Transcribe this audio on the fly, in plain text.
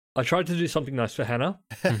I tried to do something nice for Hannah.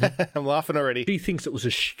 I'm laughing already. She thinks it was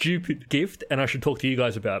a stupid gift, and I should talk to you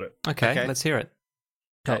guys about it. Okay, let's hear it.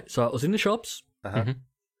 Okay, so I was in the shops, and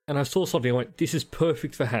I saw something. I went, "This is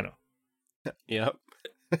perfect for Hannah." Yep.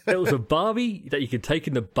 It was a Barbie that you could take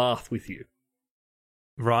in the bath with you.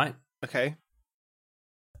 Right. Okay.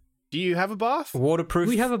 Do you have a bath? Waterproof.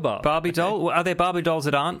 We have a bath. Barbie doll. Are there Barbie dolls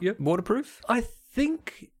that aren't waterproof? I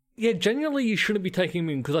think, generally you shouldn't be taking them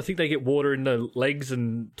in because I think they get water in the legs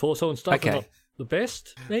and torso and stuff. Okay. Not the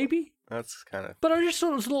best, maybe. That's kind of... But I just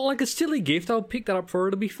thought it was like a silly gift. I'll pick that up for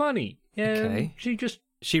her to be funny. And Okay.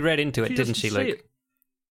 She read into it, didn't she, doesn't see Luke? it.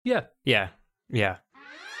 Yeah. Yeah. Yeah.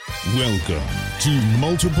 Welcome to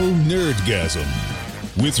Multiple Nerdgasm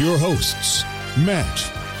with your hosts,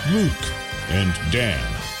 Matt, Luke, and Dan.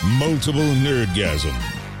 Multiple Nerdgasm,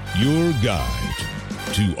 your guide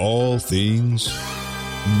to all things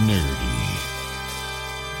nerdy.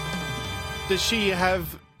 Does she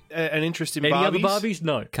have an interest in Any Barbies? other Barbies?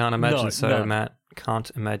 No. Can't imagine No. Matt. Can't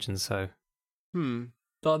imagine so. None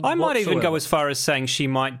I might even go whatsoever. as far as saying she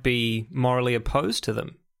might be morally opposed to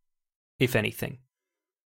them, if anything.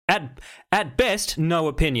 At best, no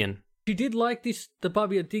opinion. She did like this. The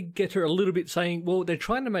Barbie I did get her a little bit saying, well, they're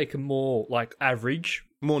trying to make her more like average.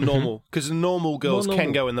 More normal. Because normal girls More can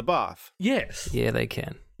normal. go in the bath. Yes. Yeah, they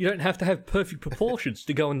can. You don't have to have perfect proportions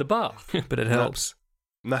to go in the bath. But it helps.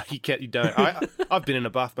 No, you can't. You don't. I've been in a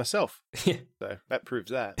bath myself. Yeah. So that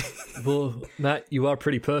proves that. Well, Matt, you are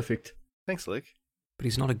pretty perfect. Thanks, Luke. But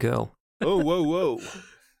he's not a girl. Oh, whoa.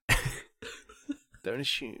 Don't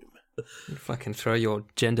assume. You fucking throw your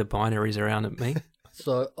gender binaries around at me.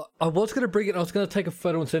 So I was going to bring it. I was going to take a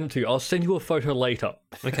photo and send it to you. I'll send you a photo later.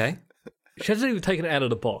 Okay. She hasn't even taken it out of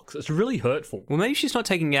the box. It's really hurtful. Well, maybe she's not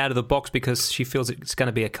taking it out of the box because she feels it's going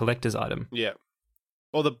to be a collector's item. Yeah.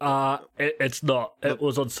 Or the It's not. It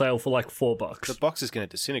was on sale for like $4. the box is going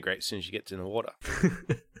to disintegrate as soon as she gets in the water.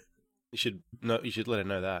 You should let her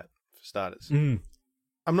know that for starters.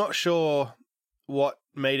 I'm not sure what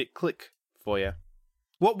made it click for you.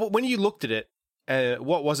 What when you looked at it,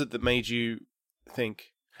 what was it that made you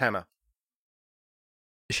think Hannah?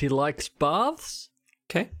 She likes baths.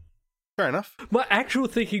 Okay. Fair enough. My actual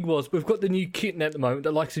thinking was, we've got the new kitten at the moment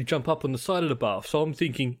that likes to jump up on the side of the bath. So I'm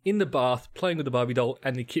thinking, in the bath, playing with the Barbie doll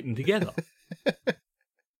and the kitten together.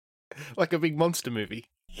 Like a big monster movie.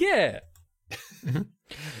 Yeah.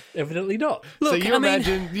 Evidently not. So Look, you I mean-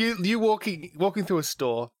 imagine you walking through a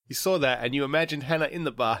store, you saw that, and you imagined Hannah in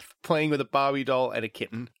the bath playing with a Barbie doll and a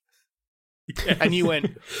kitten. And you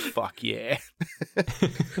went, fuck yeah.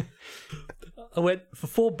 I went,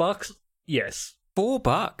 for $4, yes. $4?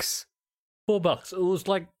 $4. It was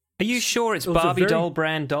like, Are you sure it's It was a Barbie very- doll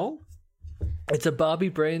brand doll? it's a Barbie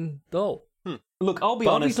brand doll. Look, I'll be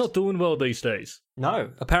Barbie's honest. not doing well these days. No,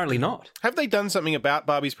 apparently not. Have they done something about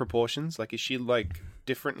Barbie's proportions? Like, is she, like,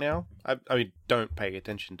 different now? I mean, don't pay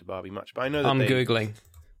attention to Barbie much, but I know that I'm Googling.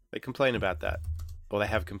 they complain about that. Or they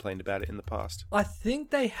have complained about it in the past. I think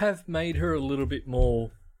they have made her a little bit more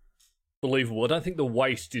believable. I don't think the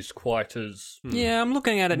waist is quite as... Yeah, I'm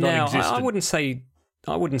looking at it now. I Non-existent.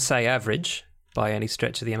 wouldn't say average by any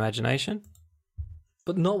stretch of the imagination.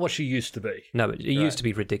 But not what she used to be. No, but it used to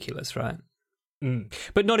be ridiculous, right? Mm.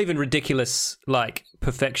 But not even ridiculous like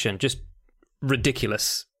perfection, just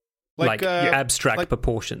ridiculous like abstract like-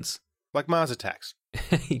 proportions. Like Mars Attacks.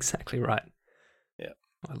 Exactly right. Yeah.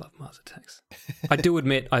 I love Mars Attacks. I do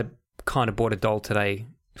admit I kind of bought a doll today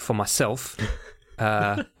for myself.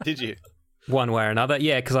 Did you? One way or another.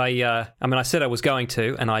 Yeah, because I said I was going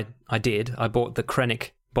to, and I did. I bought the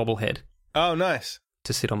Krennic bobblehead Oh, nice.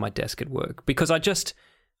 to sit on my desk at work because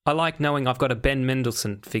I like knowing I've got a Ben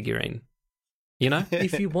Mendelsohn figurine. You know?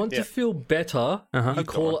 If you want to feel better, you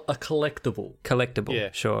call it a collectible. Collectible. Yeah.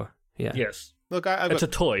 Sure. Yeah. Yes. Look, I've It's a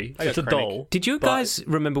got, toy. I got It's a Krennic. doll. Did you But- guys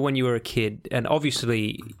remember when you were a kid, and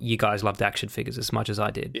obviously you guys loved action figures as much as I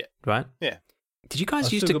did, Yeah. right? Yeah. Did you I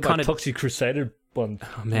guys used still to got kind my of... Toxic Crusader one.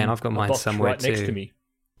 Oh, man, I've got a mine box somewhere right next too. to me.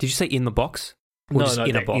 Did you say in the box? Or just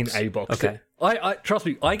in a box? In a box. Okay. I trust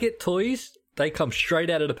me. I get toys. They come straight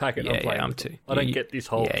out of the packet. Yeah, I'm playing I'm with them. too. I don't You- get this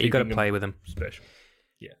whole. Yeah, you got to keeping play them with them. special.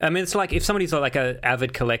 I mean, it's like if somebody's like an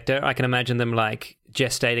avid collector, I can imagine them like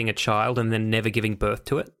gestating a child and then never giving birth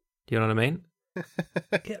to it. You know what I mean?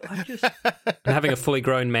 Yeah, I just. And having a fully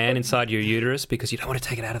grown man inside your uterus because you don't want to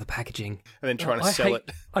take it out of the packaging. and then trying to I sell hate-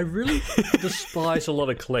 it. I really despise a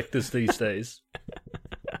lot of collectors these days.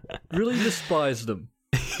 Really despise them.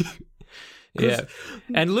 Yeah.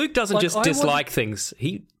 And Luke doesn't like, just I dislike things,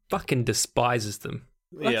 he fucking despises them.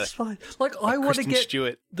 Yeah. That's fine. Like I want to Kristen get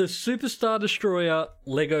Stewart. the Superstar Destroyer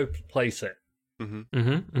Lego playset. Mm-hmm.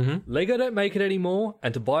 Mm-hmm. Lego don't make it anymore,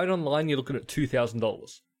 and to buy it online, you're looking at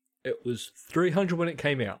 $2,000. It was $300 when it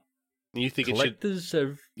came out. You think Collectors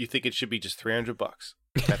have... You think it should be just $300?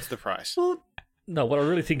 That's the price. Well, no, what I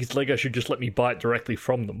really think is Lego should just let me buy it directly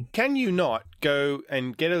from them. Can you not go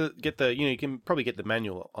and get the you can probably get the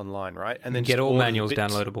manual online, right? And then get just all order manuals the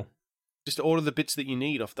bits. downloadable. Just order the bits that you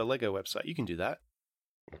need off the Lego website. You can do that.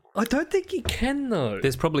 I don't think you can, though.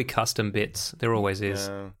 There's probably custom bits. There always is.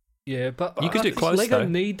 Yeah, but You could do I think close, Lego though.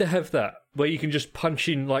 need to have that, where you can just punch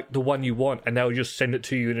in like the one you want, and they'll just send it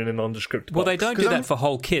to you in a nondescript box. Well, they don't do that for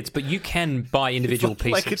whole kits, but you can buy individual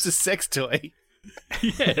pieces. Like it's a sex toy.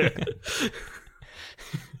 Yeah.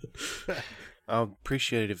 I'll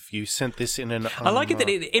appreciate it if you sent this in an... I like it that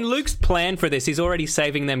in Luke's plan for this, he's already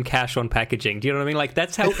saving them cash on packaging. Do you know what I mean? Like,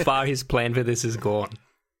 that's how far his plan for this has gone.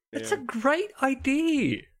 It's a great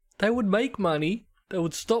idea. They would make money. They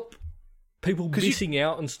would stop people missing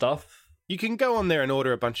out and stuff. You can go on there and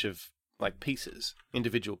order a bunch of like pieces,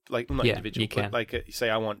 individual, like not Yeah, individual, you can. but like you say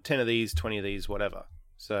I want 10 of these, 20 of these, whatever.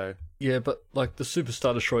 So Yeah, but like the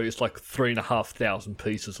Superstar Destroyer is like 3,500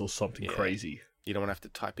 pieces or something crazy. you don't want to have to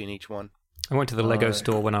type in each one. I went to the Lego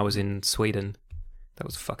store when I was in Sweden. That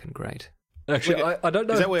was fucking great. Actually, I don't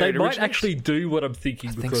know. Is that where They it might originates? actually do what I'm thinking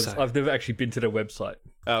I think because so. I've never actually been to their website.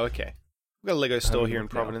 Oh, okay. We've got a Lego store here in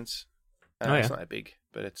looked now. Providence. Oh, It's yeah. not that big,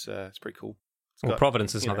 but it's pretty cool. It's Well, got,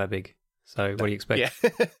 Providence is you not know, that big. So what do you expect? Yeah,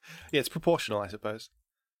 yeah, it's proportional, I suppose.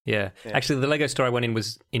 Yeah. Yeah. Actually, the Lego store I went in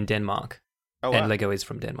was in Denmark. Oh, And wow. Lego is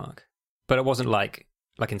from Denmark. But it wasn't like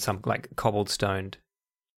in some like cobblestoned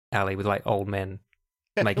alley with like old men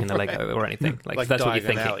making the Lego or anything. Like if that's what you're Diagon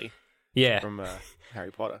thinking. Alley Yeah. from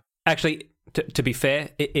Harry Potter. Actually, to be fair,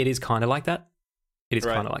 it is kind of like that. It is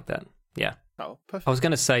Right. kind of like that. Yeah. Oh, perfect. I was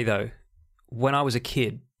going to say, though, when I was a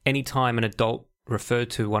kid, any time an adult referred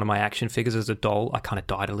to one of my action figures as a doll, I kind of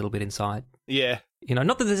died a little bit inside. Yeah, You know,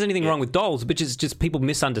 not that there's anything Yeah. wrong with dolls, but just people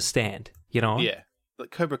misunderstand, you know? yeah.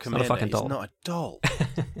 Like Cobra not a Commander fucking is doll. not a doll.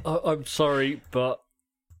 I'm sorry, but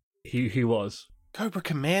he was. Cobra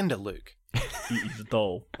Commander, Luke. He's a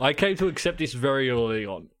doll. I came to accept this very early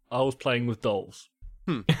on. I was playing with dolls.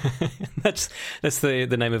 That's the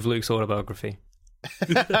name of Luke's autobiography.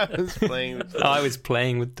 I was playing with I was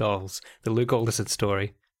playing with dolls. The Luke Alderson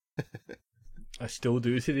story. I still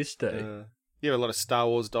do to this day. You have a lot of Star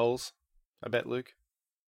Wars dolls, I bet, Luke.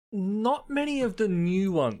 Not many of the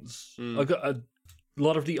new ones. I got a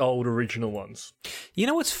lot of the old original ones. You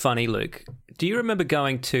know what's funny, Luke? Do you remember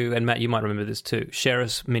going to, and Matt, you might remember this too,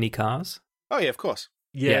 Sheriff's Mini Cars? Oh, yeah, of course.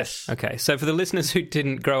 Yes. Yeah. Okay. So for the listeners who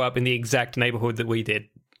didn't grow up in the exact neighborhood that we did,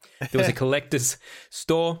 there was a collector's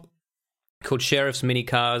store called Sheriff's Mini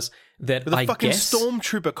Cars that With a I fucking guess...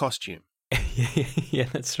 stormtrooper costume. Yeah,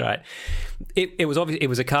 that's right. It was obviously, it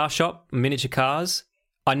was a car shop, miniature cars.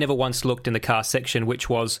 I never once looked in the car section, which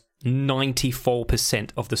was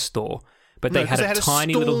 94% of the store. But they No, 'cause had a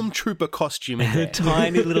tiny little stormtrooper costume in a there.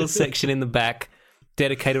 tiny little section in the back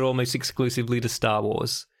dedicated almost exclusively to Star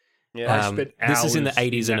Wars. Yeah. I spent This is in the hours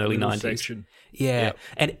 80s and that early little 90s. section. Yeah, Yep.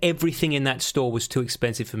 and everything in that store was too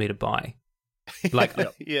expensive for me to buy. Like,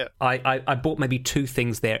 yeah. I bought maybe 2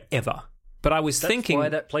 things there ever. But I was That's thinking... why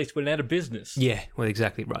that place went out of business. Yeah, well,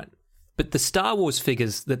 exactly right. But the Star Wars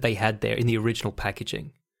figures that they had there in the original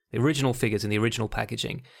packaging, the original figures in the original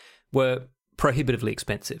packaging, were prohibitively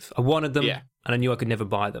expensive. I wanted them, Yeah. and I knew I could never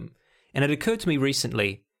buy them. And it occurred to me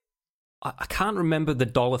recently, I can't remember the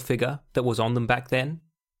dollar figure that was on them back then,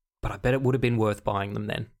 but I bet it would have been worth buying them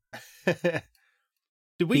then.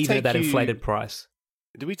 Did we Even take at that you, inflated price.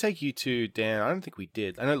 Did we take you to Dan? I don't think we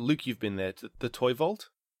did. I know, Luke, you've been there, to the Toy Vault,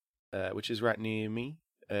 which is right near me.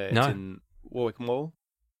 It's No. in Warwick Mall.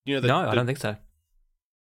 You know, No, I don't think so.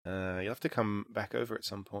 You'll have to come back over at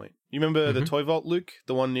some point. You remember the Mhm. Toy Vault, Luke?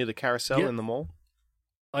 The one near the carousel Yep. in the mall?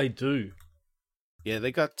 I do. Yeah,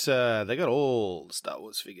 they got all the Star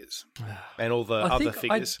Wars figures and all the I other think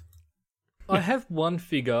figures. I have one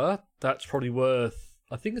figure that's probably worth,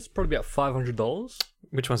 I think it's probably about $500.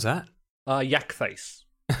 Which one's that? Yak Face.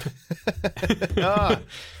 Ah,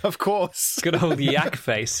 of course. Good old yak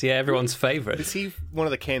face. Yeah, everyone's favourite. Is he one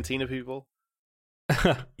of the Cantina people?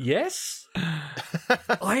 Yes?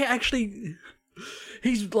 I actually...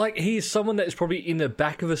 He's someone that is probably in the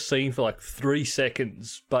back of a scene for like 3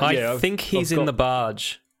 seconds. But I think he's in the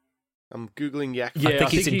barge. I'm Googling Yak. Yeah, I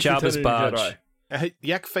think he's in Jabba's Return of the barge. Jedi.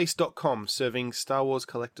 Yakface.com, serving Star Wars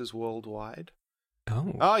collectors worldwide.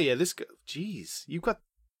 Oh. Oh yeah, this guy. Jeez, you've got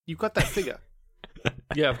that figure.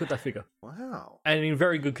 Yeah, I've got that figure. Wow. And in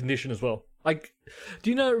very good condition as well.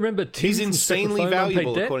 Remember Tim He's from insanely Separate Phone, valuable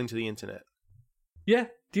Unpaid Debt? according to the internet. Yeah.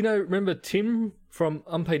 Remember Tim from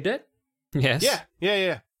Unpaid Debt? Yes.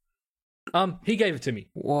 Yeah. He gave it to me.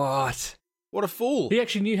 What? What a fool! He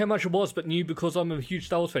actually knew how much it was, but knew because I'm a huge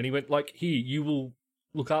Star Wars fan. He went like, "Here, you will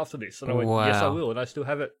look after this," and I went, "Yes, I Wow. will," and I still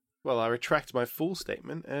have it. Well, I retract my full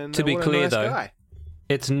statement. And To be what a clear, nice though, guy.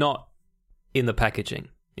 It's not in the packaging,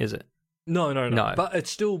 is it? No. No. But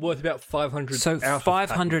it's still worth about 500. So out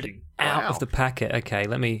 500 of packaging. out Wow. of the packet. Okay,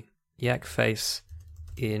 let me yak face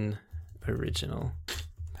in original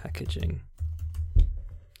packaging.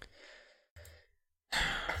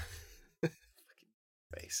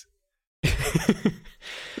 Face.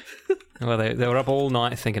 Well, they were up all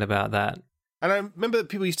night thinking about that. And I remember that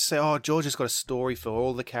people used to say, "Oh, George has got a story for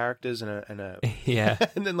all the characters and a Yeah.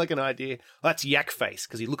 and then like an idea. Oh, that's Yak Face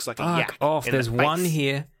because he looks like a Fuck yak. off. in There's the face. one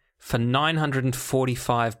here for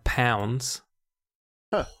 £945.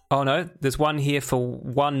 Huh. Oh no, there's one here for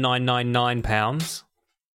 £1,999.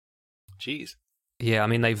 Jeez. Yeah, I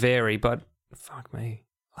mean they vary, but fuck me.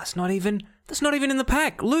 That's not even in the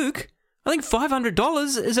pack. Luke, I think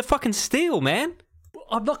 $500 is a fucking steal, man.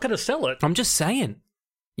 I'm not going to sell it. I'm just saying.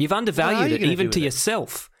 You've What are undervalued you it gonna even do to with it?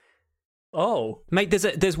 yourself. Oh, Mate,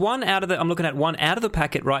 there's one out of the I'm looking at one out of the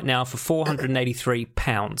packet right now for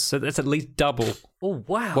 £483. So that's at least double oh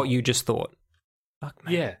wow. what you just thought. Fuck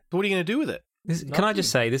man. Yeah. So what are you going to do with it? Can I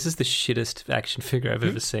just say this is the shittest action figure I've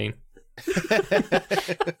ever seen.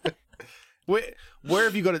 Where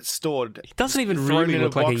have you got it stored? It doesn't even Thrown really in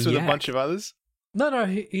look a like box a with yak. a bunch of others. No,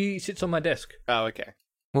 he sits on my desk. Oh, okay.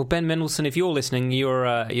 Well, Ben Mendelsohn, if you're listening, you're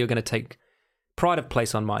going to take pride of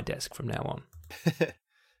place on my desk from now on.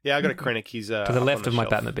 Yeah, I got a Krennic. He's to the left of my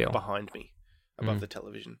Batmobile. behind me, above the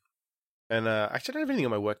television. And actually, I don't have anything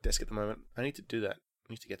on my work desk at the moment. I need to do that.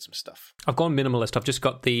 I need to get some stuff. I've gone minimalist. I've just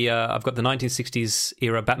got the 1960s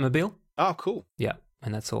era Batmobile. Oh, cool. Yeah,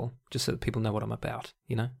 and that's all. Just so that people know what I'm about,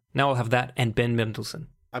 you know? Now I'll have that and Ben Mendelsohn.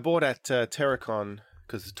 I bought at Terracon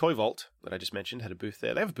because the Toy Vault that I just mentioned had a booth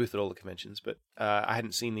there. They have a booth at all the conventions, but I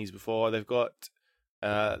hadn't seen these before. They've got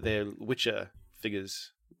their Witcher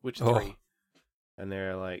figures, Witcher 3, and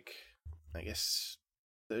they're like, I guess,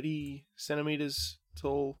 30 centimeters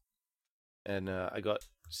tall. And I got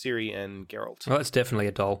Ciri and Geralt. Oh, that's definitely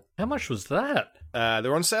a doll. How much was that?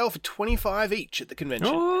 They're on sale for $25 each at the convention.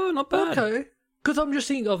 Oh, not bad. Okay. Because I'm just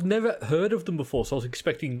thinking, I've never heard of them before, so I was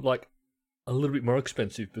expecting like a little bit more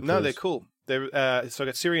expensive. Because... No, they're cool. They're so I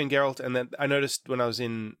got Ciri and Geralt, and then I noticed when I was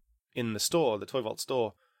in the store, the Toy Vault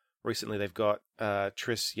store, recently they've got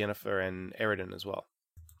Triss, Yennefer, and Eridan as well.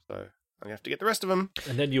 So I'm gonna have to get the rest of them.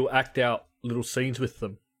 And then you'll act out little scenes with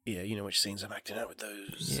them. Yeah, you know which scenes I'm acting out with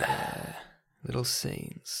those. Yeah, little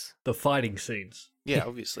scenes. The fighting scenes. Yeah,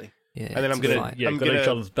 obviously. Yeah, And then I'm it's gonna fine. Yeah, I'm got each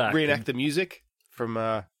gonna other's back reenact and- the music from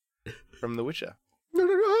The Witcher.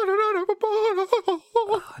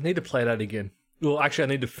 I need to play that again. Well, actually, I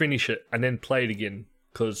need to finish it and then play it again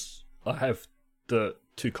because I have the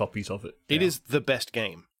 2 copies of it. It now. is the best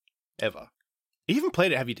game ever. You even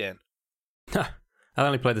played it, have you, Dan? I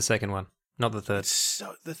only played the second one, not the third.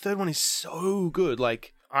 The third one is so good.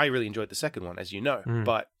 Like, I really enjoyed the second one, as you know,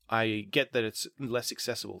 but I get that it's less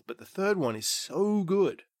accessible. But the third one is so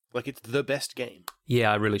good. Like, it's the best game.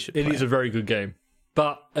 Yeah, I really should play It is a very good game,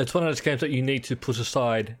 but it's one of those games that you need to put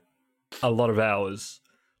aside a lot of hours,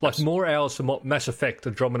 like more hours than what Mass Effect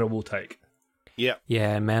Andromeda will take. Yeah.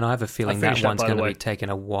 Yeah, man, I have a feeling that finished that, one's by the going to way. be taking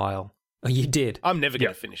a while. Oh, you did? I'm never going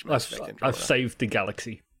Yeah, to finish Mass Effect I've Andromeda. saved the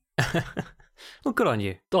galaxy. Well, good on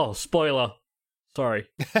you. Oh, spoiler! Sorry.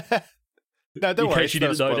 No, don't In worry. case you it's no didn't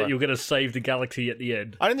know spoiler. that you're going to save the galaxy at the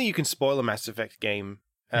end. I don't think you can spoil a Mass Effect game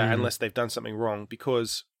unless they've done something wrong,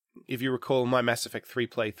 because if you recall, my Mass Effect 3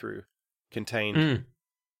 playthrough contained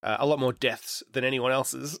a lot more deaths than anyone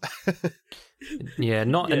else's. Yeah,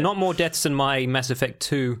 not more deaths than my Mass Effect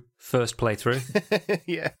 2 first playthrough.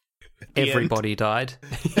 Yeah. At the end. Everybody died.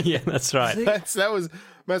 Yeah, that's right. That was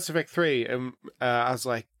Mass Effect 3, and I was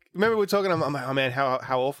like, remember we were talking, I'm like, oh man, how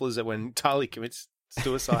awful is it when Tali commits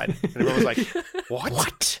suicide? And everyone was like,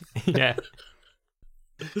 what? Yeah.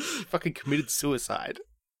 Fucking committed suicide.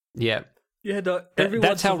 Yeah. Yeah, no,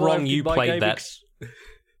 That's how wrong you played that.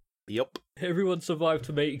 Yep. Everyone survived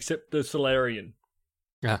for me except the Solarian,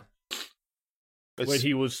 Yeah. when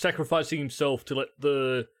he was sacrificing himself to let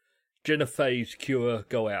the Genophage cure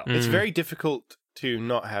go out. It's very difficult to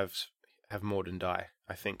not have Morden die,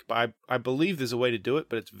 I think. But I believe there's a way to do it,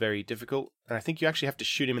 but it's very difficult. And I think you actually have to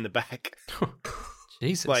shoot him in the back,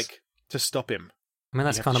 Jesus. like, to stop him. I mean,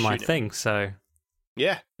 that's you have kind of to my shoot him. thing, so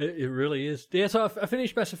Yeah. It really is. Yeah, so I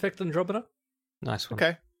finished Mass Effect Andromeda. nice one.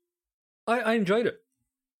 Okay. I enjoyed it.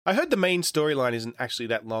 I heard the main storyline isn't actually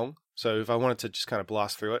that long, so if I wanted to just kind of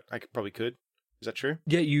blast through it, I probably could. Is that true?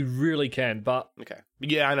 Yeah, you really can, but Okay.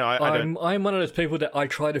 Yeah, I know. I don't. I'm one of those people that I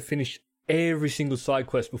try to finish every single side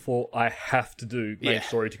quest before I have to do main Yeah.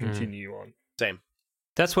 story to continue on. Same.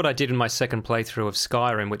 That's what I did in my second playthrough of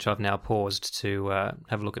Skyrim, which I've now paused to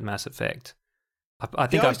have a look at Mass Effect. I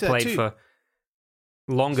think Yeah, I I've used to do that played too. for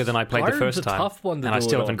longer than I played the Skyrim's first a time, tough one to and I do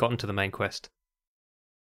still it haven't on. gotten to the main quest.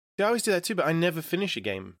 Yeah, I always do that too, but I never finish a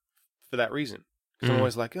game for that reason. Because I'm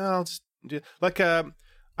always like, oh, I'll just do... Like,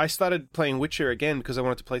 I started playing Witcher again because I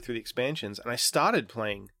wanted to play through the expansions, and I started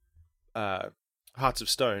playing Hearts of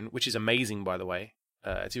Stone, which is amazing, by the way.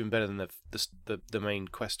 It's even better than the main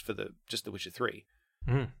quest for just the Witcher 3.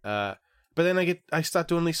 But then I start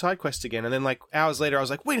doing these side quests again, and then like hours later, I was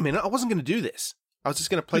like, wait a minute, I wasn't going to do this. I was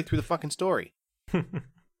just going to play through the fucking story.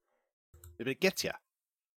 But it gets you.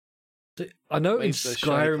 I know in Makes the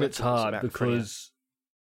shiny Skyrim it's collectibles hard map for you. because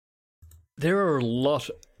there are a lot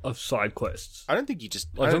of side quests. I don't think you just...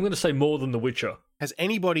 Like, I'm going to say more than The Witcher. Has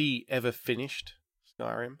anybody ever finished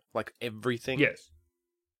Skyrim? Like everything? Yes.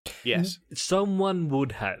 Yes. Someone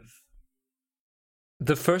would have.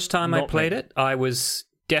 The first time I Not played me. it, I was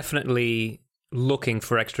definitely looking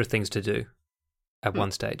for extra things to do at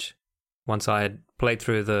one stage. Once I had played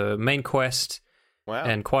through the main quest Wow.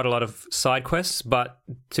 and quite a lot of side quests, but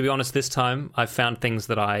to be honest, this time I found things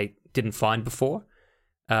that I didn't find before.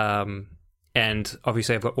 And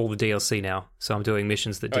obviously I've got all the DLC now, so I'm doing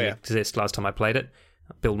missions that didn't exist last time I played it.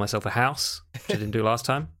 I build myself a house, which I didn't do last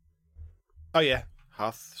time. Oh, yeah.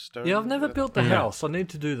 Hearthstone? Yeah, I've never built the house. I need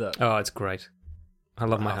to do that. Oh, it's great. I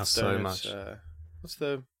love my house so Hearthstone much. is, what's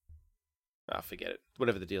the... forget it.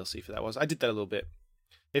 Whatever the DLC for that was. I did that a little bit.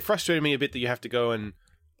 It frustrated me a bit that you have to go and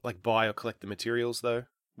like buy or collect the materials, though.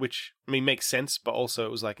 Which, I mean, makes sense, but also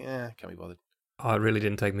it was like, can't be bothered. Oh, it really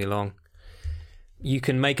didn't take me long. You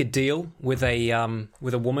can make a deal with a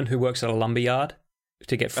woman who works at a lumberyard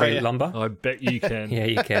to get free lumber. I bet you can. Yeah,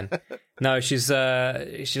 you can. No, she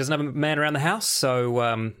doesn't have a man around the house,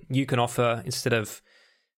 so you can offer, instead of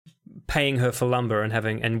paying her for lumber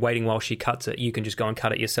and waiting while she cuts it, you can just go and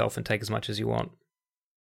cut it yourself and take as much as you want.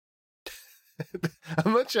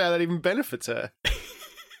 I'm not sure how that even benefits her.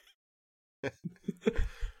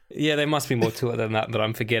 Yeah, there must be more to it than that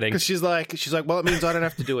I'm forgetting. Because she's like, well, it means I don't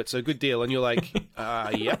have to do it, so good deal. And you're like,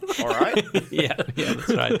 yep, all right. yeah,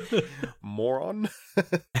 that's right. Moron.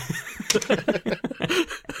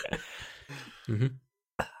 Mm-hmm.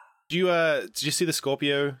 Did you see the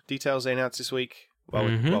Scorpio details they announced this week while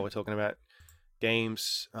we're talking about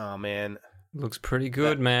games? Oh, man. Looks pretty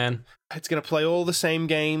good, man. It's going to play all the same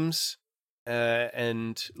games,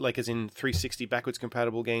 and like as in 360 backwards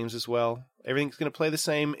compatible games as well. Everything's going to play the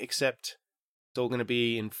same, except it's all going to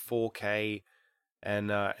be in 4K,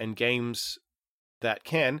 and games that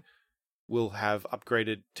will have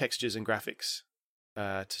upgraded textures and graphics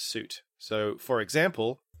to suit. So, for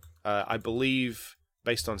example, I believe,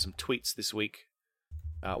 based on some tweets this week,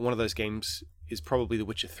 one of those games is probably The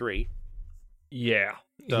Witcher 3. Yeah.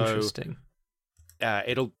 So, Interesting.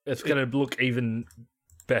 It's going to look even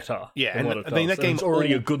better. Yeah, than and what it I mean, does. that And it's game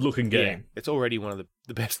already all- a good-looking game. It's already one of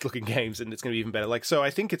the best looking games, and it's going to be even better. Like, so I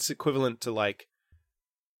think it's equivalent to like,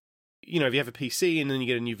 if you have a PC and then you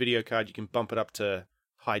get a new video card, you can bump it up to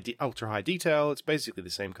ultra high detail. It's basically the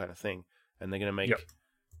same kind of thing, and they're going to make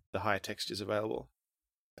the higher textures available.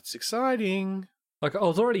 That's exciting. Like, I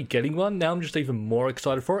was already getting one. Now I'm just even more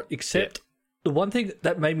excited for it. Except the one thing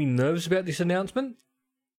that made me nervous about this announcement,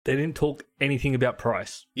 they didn't talk anything about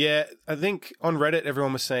price. Yeah, I think on Reddit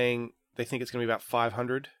everyone was saying they think it's going to be about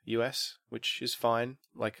 $500 US, which is fine.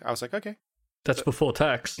 Like, I was like, okay. That's before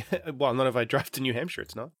tax. Well, not if I drive to New Hampshire.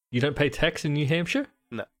 It's not. You don't pay tax in New Hampshire?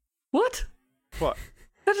 No. What? What?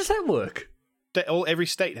 How does that work? Every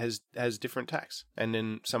state has different tax, and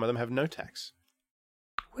then some of them have no tax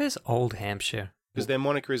Where's Old Hampshire? because their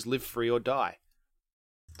moniker is "Live Free or Die."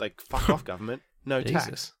 Like, fuck off, government. No tax.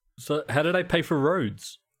 Jesus. So how do they pay for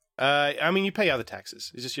roads? I mean, you pay other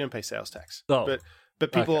taxes. It's just you don't pay sales tax. Oh,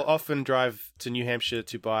 but people okay. often drive to New Hampshire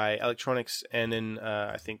to buy electronics and then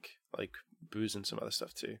I think like booze and some other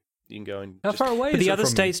stuff too. You can go and How just... far away But is the it other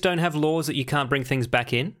from states don't have laws that you can't bring things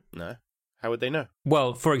back in? No. How would they know?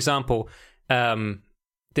 Well, for example,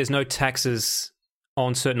 there's no taxes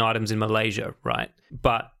on certain items in Malaysia, right?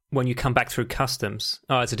 But when you come back through customs,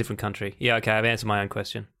 it's a different country. Yeah, okay, I've answered my own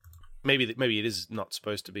question. Maybe it is not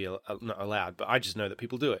supposed to be not allowed, but I just know that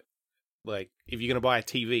people do it. Like, if you're going to buy a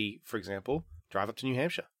TV, for example, drive up to New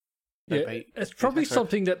Hampshire. Don't Yeah, pay- it's pay probably tax on it.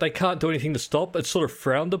 something that they can't do anything to stop. It's sort of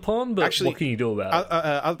frowned upon, but Actually, what can you do about it?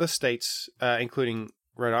 Other states, including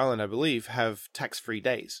Rhode Island, I believe, have tax-free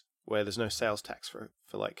days where there's no sales tax for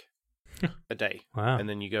like a day. Wow. And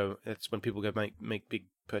then you go, that's when people go make big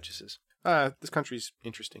purchases. This country's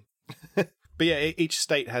interesting. But yeah, each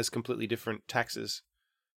state has completely different taxes.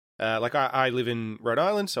 Like I live in Rhode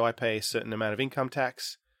Island, so I pay a certain amount of income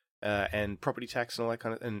tax. and property tax and all that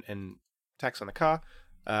kind of and tax on the car.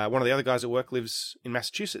 One of the other guys at work lives in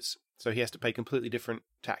Massachusetts, so he has to pay completely different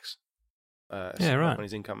tax. Right. On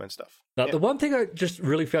his income and stuff. Now, Yeah. the one thing I just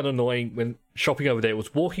really found annoying when shopping over there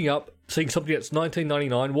was walking up, seeing something that's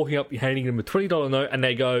 $19.99, walking up, handing them a $20 note, and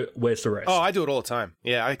they go, "Where's the rest?" Oh, I do it all the time.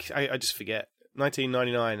 Yeah, I just forget.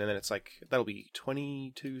 $19.99, and then it's like, that'll be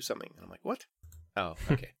 22 something. And I'm like, what? Oh,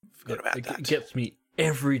 okay. Forgot about it that. gets me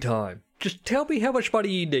every time. Just tell me how much money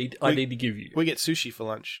you need. I need to give you. We get sushi for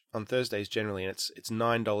lunch on Thursdays generally, and it's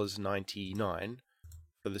 $9.99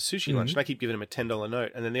 for the sushi lunch. And I keep giving him a $10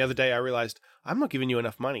 note. And then the other day I realized, I'm not giving you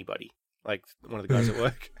enough money, buddy. Like one of the guys at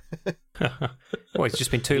work. Well, he's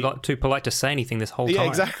just been too polite to say anything this whole time. Yeah,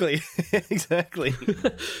 exactly. Exactly.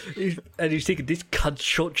 And he's thinking, this cunt's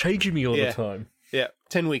shortchanging me all the time. Yeah.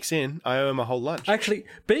 10 weeks in, I owe him a whole lunch. Actually,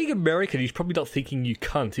 being American, he's probably not thinking you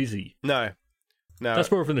cunt, is he? No.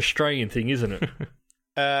 That's more of an Australian thing, isn't it?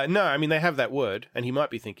 No, I mean, they have that word, and he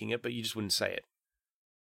might be thinking it, but you just wouldn't say it.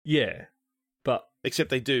 Yeah. But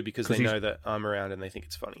Except they do, because they 'Cause he's- know that I'm around and they think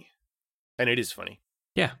it's funny. And it is funny.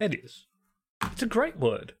 Yeah. it is. It's a great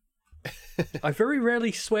word. I very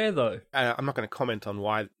rarely swear, though. I'm not going to comment on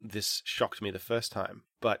why this shocked me the first time,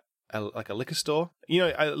 but like a liquor store. You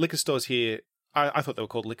know, liquor stores here, I thought they were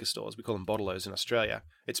called liquor stores. We call them bottle-os in Australia.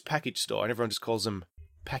 It's package store, and everyone just calls them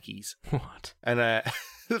packies. What? And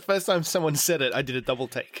the first time someone said it, I did a double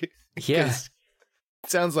take. Yeah. 'Cause it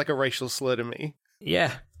sounds like a racial slur to me.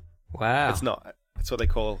 Yeah. Wow. It's not. It's what they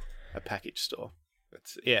call a package store.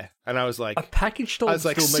 Yeah. And I was like, A package store I was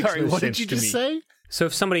like, still makes sorry, no what sense did you to just me. say? So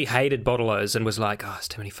if somebody hated Bottle-O's and was like, oh, there's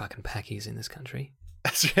too many fucking packies in this country.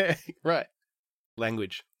 That's right. Right.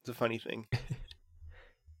 Language. It's a funny thing.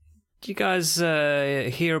 Did you guys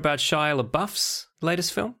hear about Shia LaBeouf's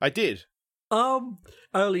latest film? I did. I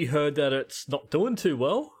only heard that it's not doing too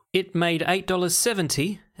well. It made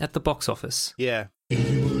 $8.70 at the box office. Yeah. If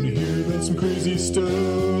you want to hear about some crazy stuff,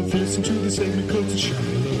 listen to the segment called Shia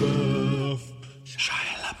LaBeouf.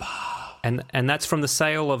 Shia LaBeouf. And that's from the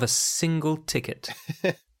sale of a single ticket.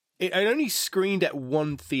 It only screened at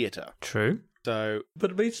one theatre. True. So,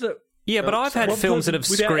 But it means that, Yeah, but I've had one films that have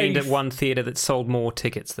person without screened any at one theatre that sold more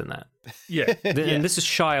tickets than that. yeah. And this is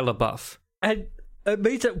Shia LaBeouf. And it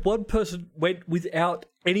means that one person went without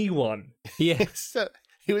anyone. Yeah. so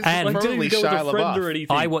it was And- Like, probably didn't even go Shia with a friend or LaBeouf.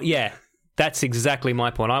 anything. Yeah, that's exactly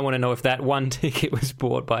my point. I want to know if that one ticket was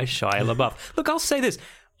bought by Shia LaBeouf. Look, I'll say this.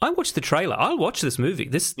 I watched the trailer. I'll watch this movie.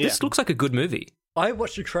 This looks like a good movie. I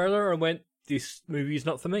watched the trailer and went, this movie is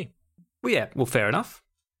not for me. Well, yeah, well, fair enough.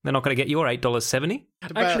 They're not going to get your $8.70.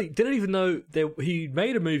 Actually, didn't even know he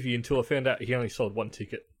made a movie until I found out he only sold one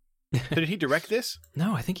ticket. Did he direct this?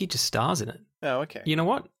 No, I think he just stars in it. Oh, okay. You know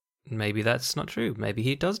what? Maybe that's not true. Maybe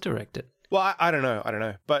he does direct it. Well, I don't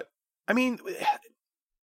know. But, I mean,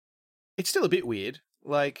 it's still a bit weird.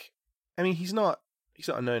 Like, I mean, he's not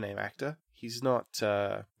a no-name actor. He's not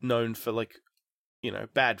known for, like, you know,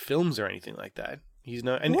 bad films or anything like that. He's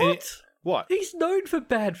no... What? He's known for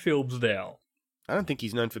bad films now. I don't think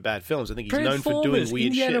he's known for bad films. I think he's known for doing Transformers, weird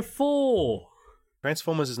Indiana shit. 4.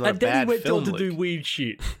 Transformers is not And a then bad he went film, on to Luke. do weird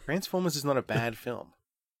shit. Transformers is not a bad film.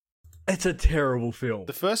 It's a terrible film.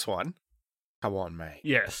 The first one? Come on, mate.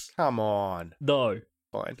 Yes. Come on. No.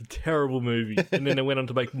 Fine. A terrible movie. And then they went on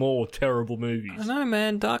to make more terrible movies. I don't know,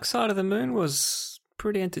 man. Dark Side of the Moon was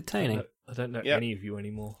pretty entertaining. I don't know Yep. any of you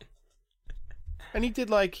anymore. And he did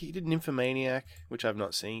Nymphomaniac, which I've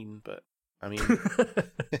not seen, but I mean,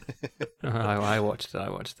 I watched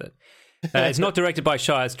it. It's not directed by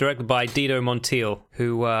Shia. It's directed by Dido Montiel,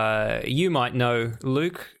 who you might know,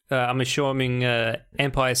 Luke. I'm assuming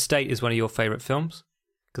Empire State is one of your favourite films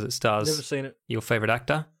because it stars Never seen it. your favourite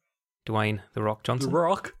actor, Dwayne The Rock The Johnson.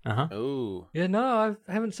 Rock? Uh-huh. oh, Yeah, no,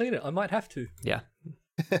 I haven't seen it. I might have to. Yeah.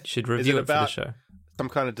 Should review it for the about- show. some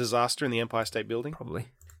kind of disaster in the Empire State Building. Probably.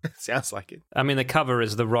 Sounds like it. I mean, the cover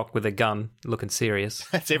is The Rock with a gun looking serious.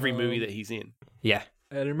 That's every movie that he's in. Yeah.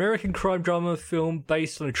 An American crime drama film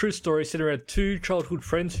based on a true story centered around two childhood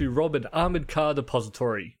friends who rob an armored car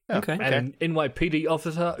depository. Okay. And an NYPD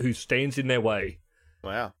officer who stands in their way.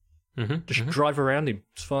 Wow. Mm-hmm. Just drive around him.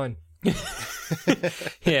 It's fine.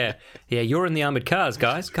 Yeah. Yeah, you're in the armoured cars,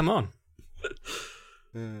 guys. Come on.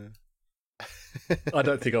 I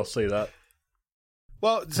don't think I'll see that.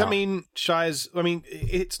 Well, does that No. mean Shia's? I mean,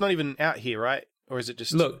 it's not even out here, right? Or is it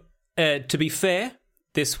just Look, to be fair,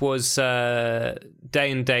 this was day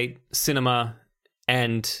and date cinema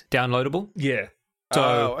and downloadable. Yeah. So,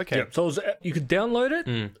 Oh, okay. Yeah. So you could download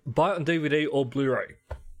it, buy it on DVD or Blu-ray.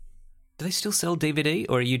 do they still sell DVD,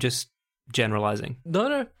 or are you just generalizing?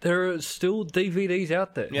 No, there are still DVDs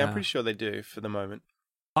out there. Yeah, I'm pretty sure they do for the moment.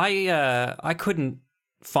 I couldn't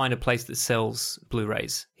find a place that sells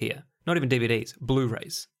Blu-rays here. Not even DVDs,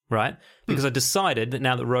 Blu-rays, right? Because I decided that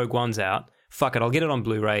now that Rogue One's out, fuck it, I'll get it on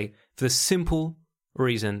Blu-ray for the simple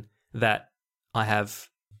reason that I have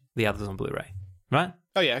the others on Blu-ray, right?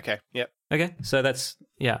 Oh, yeah, okay. Yep. Okay, so that's,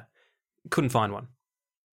 yeah, couldn't find one.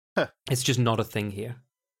 Huh. It's just not a thing here.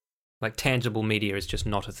 Like, tangible media is just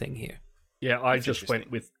not a thing here. Yeah, I That's just went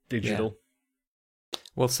with digital.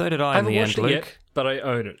 Well, so did I I in haven't the watched end, it Luke. yet, but I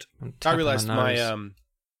own it. I realized my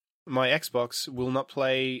my Xbox will not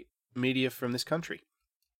play media from this country.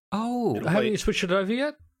 Oh, It'll Haven't play- you switched it over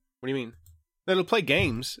yet? What do you mean? It'll play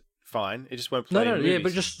games, fine. It just won't play No, movies. yeah,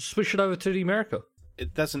 but just switch it over to the America.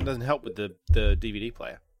 It doesn't help with the DVD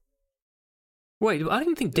player. wait, I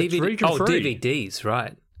didn't think It's DVD. Oh, region-free. DVDs,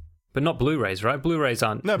 right? But not Blu-rays, right? Blu-rays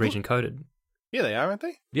aren't No, region coded. Yeah, they are, aren't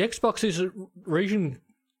they? The Xbox is a region.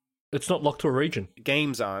 It's not locked to a region.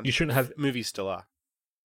 Games aren't. You shouldn't have. Movies still are.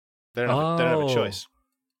 They don't have a Oh. choice.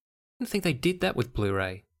 I didn't think they did that with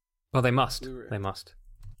Blu-ray. Well, they must. Blu-ray. They must.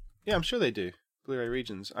 Yeah, I'm sure they do. Blu-ray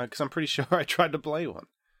regions, because I'm pretty sure I tried to play one.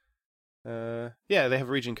 Yeah, they have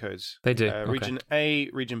region codes. They do. Okay. Region A,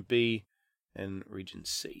 Region B, and Region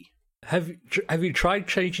C. Have you tried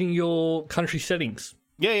changing your country settings?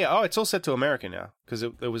 Yeah. Oh, it's all set to America now because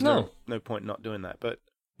there was no point not doing that. But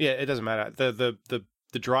yeah, it doesn't matter.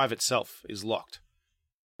 The drive itself is locked.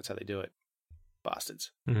 That's how they do it.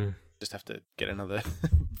 Bastards. Mhm. Just have to get another.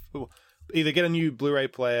 Either get a new Blu-ray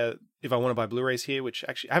player if I want to buy Blu-rays here, which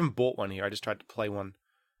actually I haven't bought one here. I just tried to play one.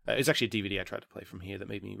 It's actually a DVD I tried to play from here that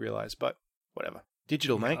made me realize. But whatever.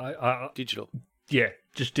 Digital, mate. Digital. Yeah,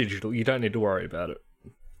 just digital. You don't need to worry about it.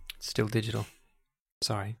 It's still digital.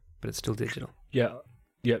 Sorry, but it's still digital. Yeah.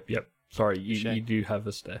 Yep. Sorry, you Shame. do have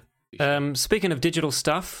us there. Speaking of digital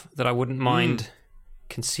stuff that I wouldn't mind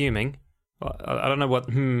consuming, well, I don't know what.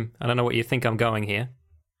 I don't know what you think I'm going here.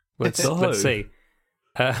 Let's see.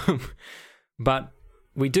 But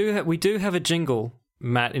we do have a jingle,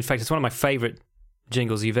 Matt. In fact, it's one of my favorite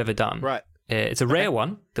jingles you've ever done. Right. It's a rare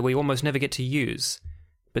one that we almost never get to use.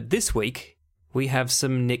 But this week we have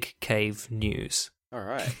some Nick Cave news. All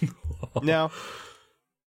right. Now,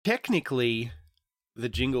 technically, the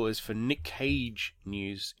jingle is for Nick Cage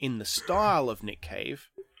news in the style of Nick Cave.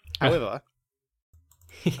 However,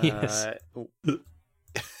 Yes.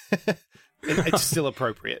 it's still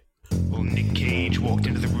appropriate. Well, Nick Cage walked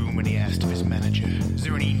into the room and he asked of his manager, "Is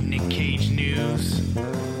there any Nick Cage news?"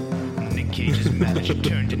 Nick Cage's manager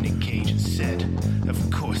turned to Nick Cage and said,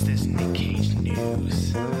 "Of course there's Nick Cage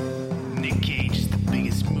news. Nick Cage is the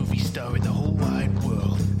biggest movie star in the whole wide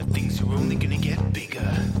world, and things are only gonna get bigger.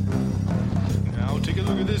 Now take a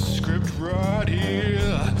look at this script right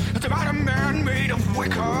here. It's about a man made of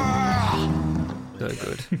wicker." So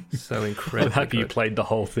good. So I'm incredible. happy you played the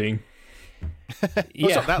whole thing.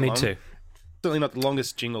 Yeah, not that me long. too. Certainly not the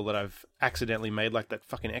longest jingle that I've accidentally made, like that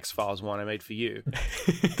fucking X-Files one I made for you.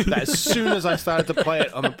 That as soon as I started to play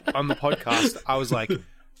it on the podcast, I was like,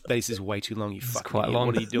 "This is way too long. You fucking quite idiot. long.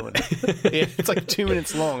 What are you doing?" Yeah, it's like 2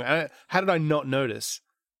 minutes long. How did I not notice?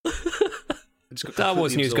 I just got Star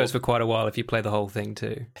Wars completely news goes for absorbed. quite a while if you play the whole thing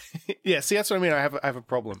too. Yeah, see, that's what I mean. I have a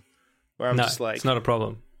problem where I'm No, just like, it's not a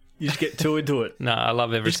problem. You just get too into it. No, I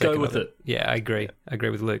love every Just go second with of it. Yeah, I agree. I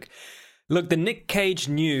agree with Luke. Look, the Nick Cage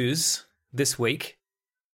news this week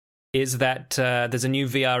is that there's a new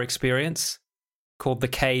VR experience called the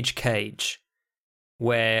Cage,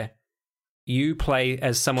 where you play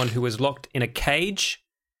as someone who is locked in a cage,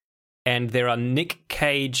 and there are Nick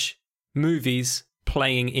Cage movies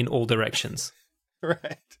playing in all directions.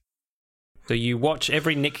 right. So you watch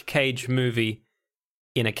every Nick Cage movie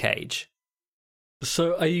in a cage.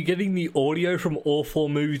 So, are you getting the audio from all 4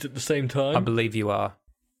 movies at the same time? I believe you are.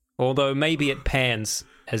 Although maybe it pans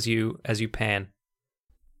as you pan.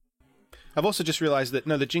 I've also just realized that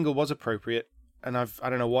no, the jingle was appropriate, and I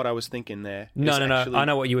don't know what I was thinking there. No. Actually- I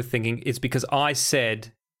know what you were thinking. It's because I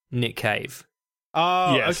said Nick Cave,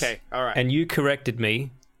 Oh, Yes. okay, all right. and you corrected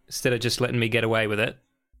me instead of just letting me get away with it.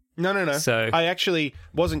 No. So- I actually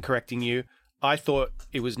wasn't correcting you. I thought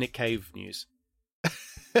it was Nick Cave news.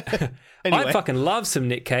 Anyway, I fucking love some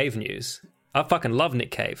Nick Cave news. I fucking love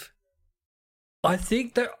Nick Cave. I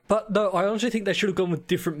think that, but no, I honestly think they should have gone with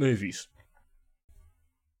different movies.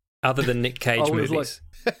 Other than Nick Cage I would've movies.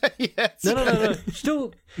 yes. No.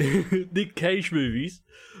 Still Nick Cage movies,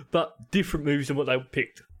 but different movies than what they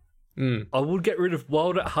picked. Mm. I would get rid of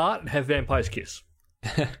Wild at Heart and have Vampire's Kiss.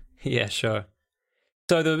 Yeah, sure.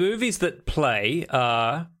 So the movies that play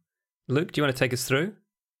are... Luke, do you want to take us through?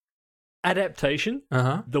 Adaptation,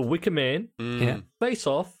 Uh-huh. The Wicker Man, Yeah. Face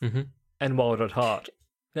Off, Mm-hmm. and Wild at Heart.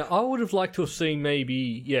 Now, I would have liked to have seen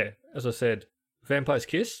maybe, as I said, Vampire's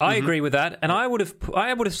Kiss. I agree with that, and I would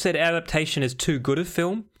have said adaptation is too good a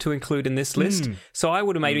film to include in this list. So I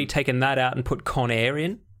would have maybe taken that out and put Con Air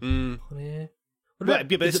in. Yeah.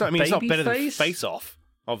 But it's not better than Babyface? Face Off,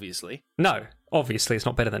 obviously. No, obviously it's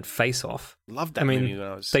not better than Face Off. Loved that I mean, movie when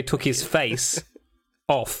I was. they took his face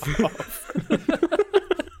off.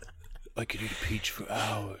 I could eat a peach for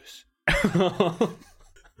hours.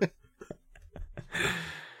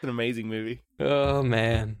 An amazing movie. Oh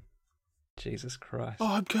man, Jesus Christ!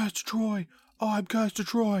 I'm Cursed to Troy. I'm Cursed to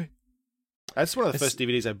Troy. That's one of the first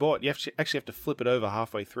DVDs I bought. You actually have to flip it over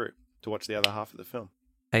halfway through to watch the other half of the film.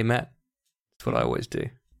 Hey Matt, that's what I always do.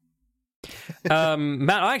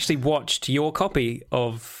 Matt, I actually watched your copy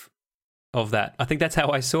of that. I think that's how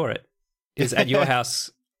I saw it. Is at your house.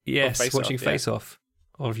 Yes, Face watching Off, Face Off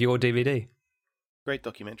of your DVD. Great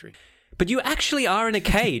documentary. But you actually are in a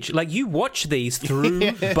cage. Like, you watch these through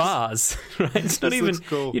Yes. bars, right? It's not This even. looks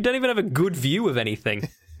cool. You don't even have a good view of anything.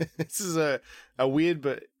 This is a weird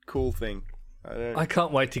but cool thing. I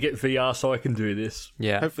can't wait to get VR so I can do this.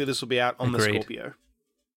 Yeah. Hopefully this will be out on the Agreed. Scorpio.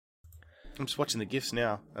 I'm just watching the GIFs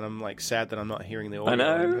now, and I'm like sad that I'm not hearing the audio. I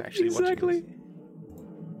know. I'm actually Exactly.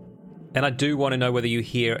 watching And I do want to know whether you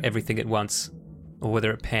hear everything at once or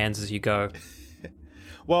whether it pans as you go. this.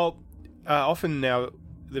 Well, often now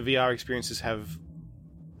the VR experiences have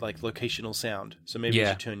like locational sound, so maybe Yeah. as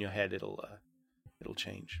you turn your head, it'll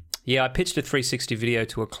change. Yeah, I pitched a 360 video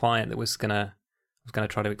to a client that was gonna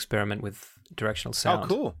try to experiment with directional sound. Oh,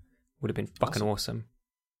 cool. Would have been fucking awesome.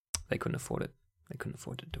 They couldn't afford it. They couldn't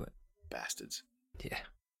afford to do it. Bastards. Yeah.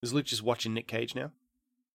 Is Luke just watching Nick Cage now?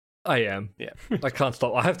 I am. Yeah. I can't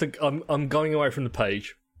stop. I have to. I'm going away from the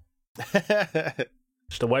page.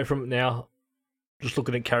 Just away from it now. Just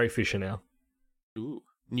looking at Carrie Fisher now. Ooh.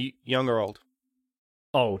 Young or old?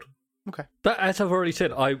 Old. Okay. But as I've already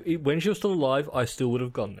said, when she was still alive, I still would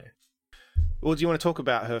have gone there. Well, do you want to talk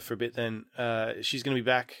about her for a bit then? She's going to be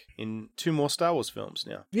back in 2 more Star Wars films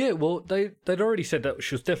now. Yeah, well, they'd already said that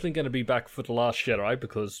she was definitely going to be back for The Last Jedi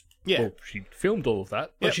because well, she filmed all of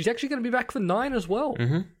that. But Yep. she's actually going to be back for 9 as well.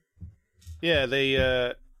 Mm-hmm. Yeah,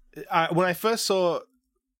 they. When I first saw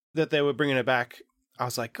that they were bringing her back, I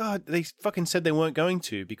was like, God, they fucking said they weren't going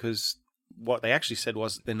to, because what they actually said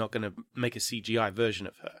was they're not going to make a CGI version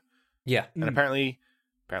of her, Yeah. and apparently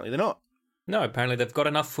they're not. No, apparently they've got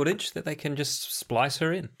enough footage that they can just splice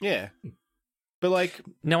her in. Yeah, but like,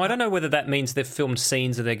 Now, I don't know whether that means they've filmed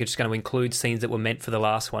scenes and they're just going to include scenes that were meant for the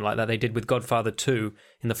last one, like that they did with Godfather 2.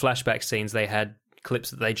 In the flashback scenes, they had clips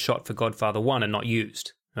that they'd shot for Godfather 1 and not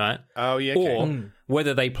used, right? oh yeah, okay. Or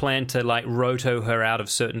whether they plan to, like, roto her out of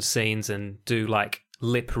certain scenes and do, like,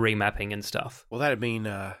 lip remapping and stuff. Well, that'd mean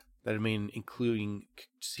including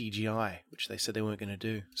CGI, which they said they weren't going to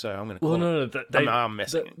do. So I'm going to call. Well, no. I'm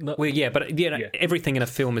messing it. no, Well, yeah, but Yeah. everything in a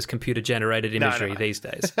film is computer-generated No, imagery no. these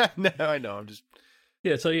days. No, I know. I'm just.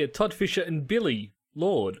 yeah, so yeah, Todd Fisher and Billy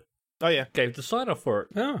Lord Oh yeah. gave the sign off for it.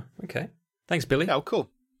 Oh, okay. Thanks, Billy. Oh, cool.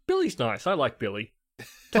 Billy's nice. I like Billy.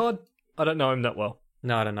 Todd, I don't know him that well.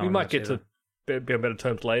 No, I don't know. We him might much get either. to be on better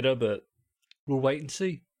terms later, but we'll wait and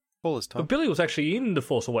see. All this time. But Billy was actually in The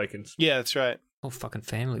Force Awakens. Yeah, that's right. Whole fucking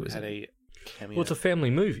family was Had in. a cameo. Well, it's a family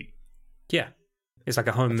movie. Yeah. It's like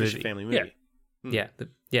a home Fisher movie. family Yeah. movie.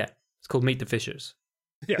 Yeah. It's called Meet the Fishers.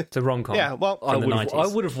 Yeah. It's a rom-com. Yeah. Well. I the would have 90s.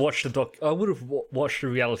 watched I would have watched the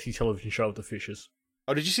reality television show of The Fishers.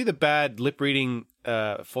 Oh, did you see the bad lip reading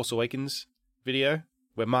Force Awakens video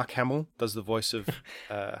where Mark Hamill does the voice of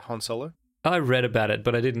Han Solo? I read about it,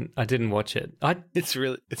 but I didn't watch it. It's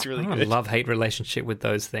really I good. have a love-hate relationship with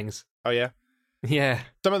those things. Oh yeah. Yeah.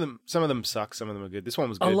 Some of them suck. Some of them are good. This one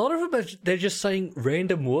was A good. lot of them, they're just saying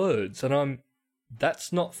random words, and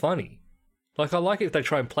that's not funny. Like, I like it if they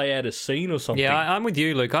try and play out a scene or something. Yeah, I'm with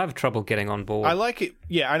you, Luke. I have trouble getting on board. I like it.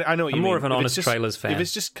 Yeah, I know what you I'm mean. more of an If honest it's just- trailers fan. If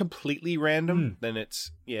it's just completely random, then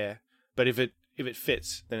it's But if it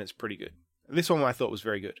fits, then it's pretty good. This one I thought was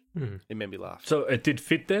very good. It made me laugh. So it did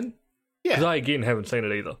fit then? Because Yeah, I, again, haven't seen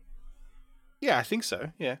it either. yeah, I think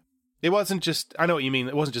so. Yeah, it wasn't just. I know what you mean.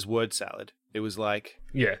 It wasn't just word salad. It was like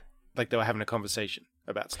Yeah. they were having a conversation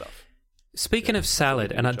about stuff. Speaking of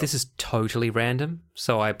salad, and this is totally random,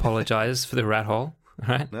 so I apologize for the rat hole,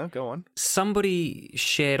 right? No, go on. Somebody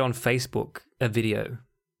shared on Facebook a video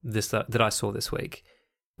that I saw this week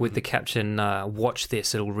with the caption, watch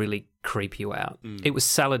this, it'll really creep you out. It was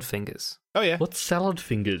Salad Fingers. Oh yeah. What's salad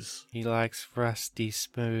fingers? He likes rusty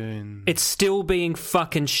spoons. It's still being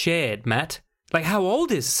fucking shared, Matt. Like, how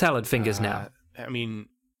old is Salad Fingers now? I mean,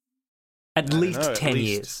 At don't least know, at 10 least.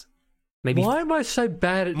 years. Maybe Why am I so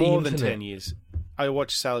bad at the more internet? than 10 years. I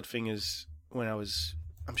watched Salad Fingers when I was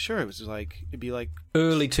I'm sure it was like, it'd be like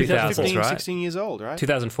Early 2004, 2000s, 15, right? 16 years old, right?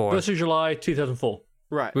 2004. 1st of July 2004.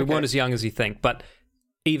 Right. We okay. weren't as young as you think, but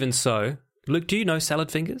even so, Luke, do you know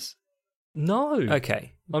Salad Fingers? No.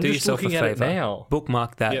 Okay, I'm do just yourself looking a at it favor. now.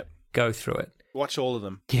 Bookmark that. Yep. Go through it. Watch all of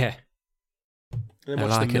them. Yeah, And then I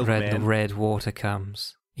watch like the it red. The Milkman. red water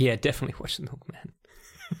comes. Yeah, definitely watch the Milkman.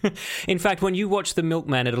 In fact, when you watch the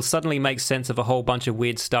Milkman, it'll suddenly make sense of a whole bunch of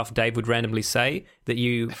weird stuff Dave would randomly say that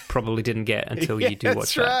you probably didn't get until you do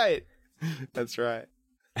watch that. That's right.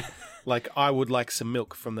 That's right. Like, I would like some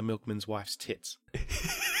milk from the milkman's wife's tits.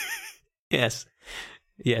 Yes,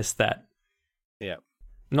 that. Yeah.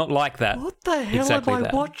 Not like that. What the hell Exactly am I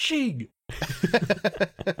that. watching?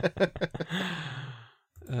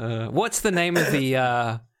 What's the name of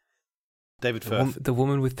the David Firth. the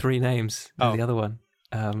woman with three names? Oh. The other one.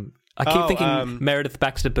 I keep thinking Meredith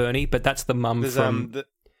Baxter Burney, but that's the mum There's, from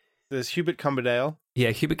there's Hubert Cumberdale,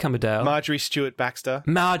 Hubert Cumberdale, Marjorie Stewart Baxter,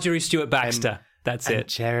 Marjorie Stewart Baxter. That's and it.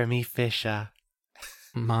 Jeremy Fisher.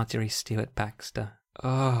 Marjorie Stewart Baxter.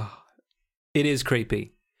 Oh, it is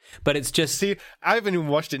creepy, but it's just. See, I haven't even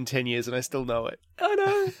watched it in 10 years and I still know it. I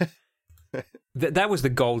know. That was the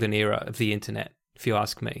golden era of the internet, if you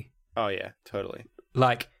ask me. Oh, yeah, totally.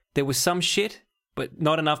 Like, there was some shit, but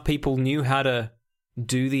not enough people knew how to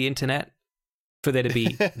do the internet for there to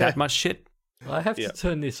be that much shit. I have Yeah. to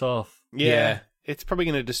turn this off. Yeah. It's probably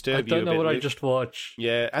going to disturb I you don't a know bit, what I Luke. just watched.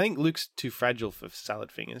 Yeah, I think Luke's too fragile for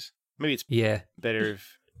salad fingers. Maybe it's Yeah. better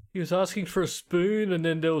if... He was asking for a spoon, and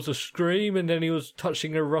then there was a scream, and then he was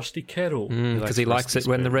touching a rusty kettle. Because he likes rusty it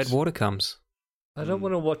when the red spoons. water comes. I don't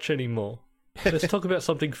want to watch anymore. Let's talk about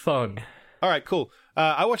something fun. All right, cool.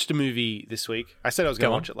 I watched a movie this week. I said I was going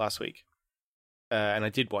Go to on. watch it last week. And I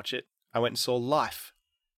did watch it. I went and saw Life.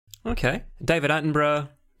 Okay. David Attenborough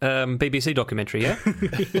BBC documentary, yeah?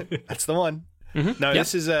 That's the one. Mhm. No, Yep.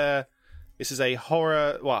 this is a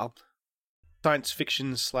horror, well, science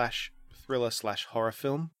fiction / thriller / horror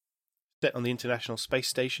film set on the International Space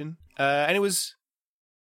Station, and it was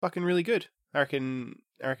fucking really good. I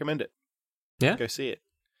recommend it. Yeah? Go see it.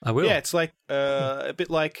 I will. Yeah, it's like a bit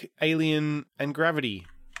like Alien and Gravity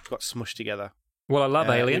got smushed together. Well, I love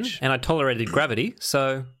Alien, which- and I tolerated Gravity,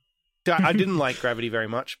 so... I didn't like Gravity very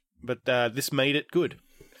much, but this made it good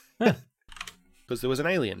because there was an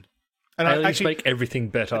alien. And I Aliens actually make everything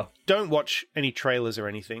better. don't watch any trailers or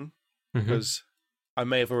anything Mhm. because I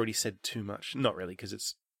may have already said too much. Not really,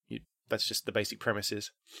 because that's just the basic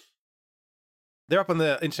premises. They're up on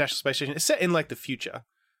the International Space Station. It's set in like the future,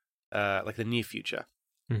 like the near future,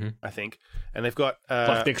 Mhm. I think. And they've got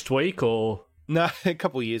Like next week, or no, a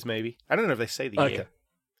couple of years maybe. I don't know if they say the Okay. year,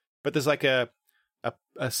 but there's like a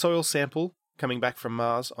soil sample coming back from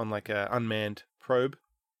Mars on like a unmanned probe,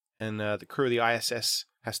 and the crew of the ISS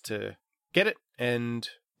has to get it and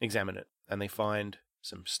examine it, and they find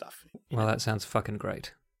some stuff. Well, that sounds fucking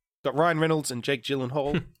great. Got Ryan Reynolds and Jake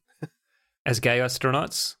Gyllenhaal. As gay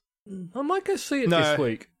astronauts? I might go see it No. this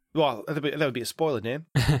week. Well, that would be a spoiler, Dan.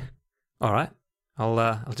 All right.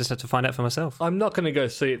 I'll just have to find out for myself. I'm not going to go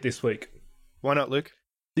see it this week. Why not, Luke?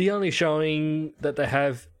 The only showing that they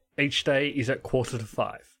have each day is at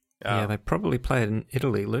 4:45. Yeah, they probably play it in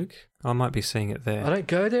Italy, Luke. I might be seeing it there. I don't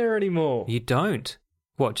go there anymore. You don't?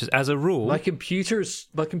 What, just as a rule? My computer is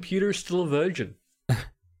still a virgin.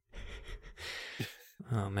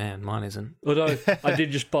 Oh, man, mine isn't. Although I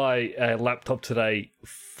did just buy a laptop today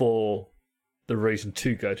for the reason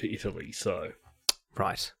to go to Italy. So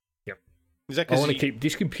Right. Is that I want to because keep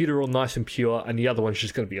this computer all nice and pure, and the other one's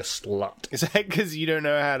just going to be a slut. you don't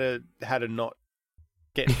know how to not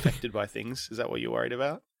get infected by things? Is that what you're worried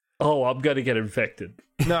about? Oh, I'm going to get infected.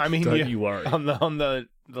 No, I mean Don't you worry. on the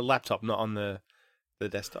laptop, not on the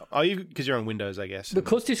desktop. Oh, because you're on Windows, I guess.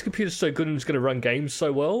 Because this computer's so good and it's going to run games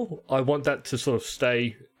so well, I want that to sort of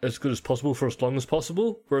stay as good as possible for as long as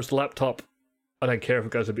possible. Whereas the laptop, I don't care if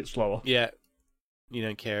it goes a bit slower. Yeah, you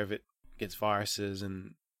don't care if it gets viruses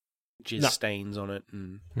and jizz No. stains on it,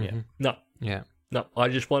 and yeah. Mhm. No, Yeah. no. I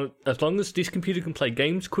just want as long as this computer can play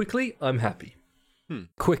games quickly, I'm happy.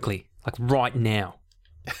 Quickly. Like right now.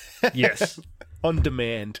 Yes. On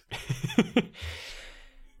demand.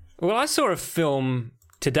 Well, I saw a film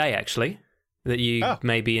today, actually, that you Oh.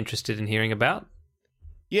 may be interested in hearing about.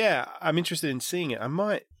 Yeah, I'm interested in seeing it. I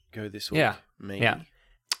might go this week. Yeah, maybe. yeah.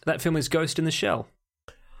 That film is Ghost in the Shell.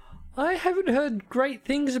 I haven't heard great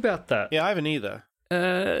things about that. Yeah, I haven't either.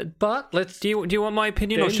 But let's Do you want my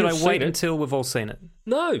opinion, or Dan, should I you've wait seen it. until we've all seen it?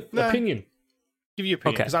 No, No. opinion. Give you your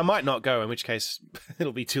opinion, Okay. because I might not go, in which case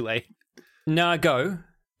it'll be too late. No, go.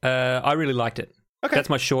 I really liked it. Okay. That's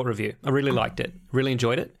my short review. I really liked it. Really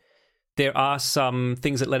enjoyed it. There are some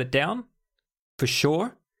things that let it down, for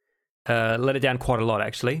sure. let it down quite a lot,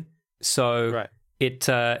 actually. So Right. it's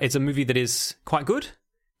a movie that is quite good.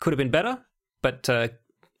 Could have been better, but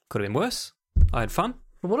could have been worse. I had fun.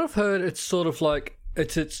 From what I've heard, it's sort of like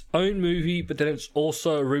it's its own movie, but then it's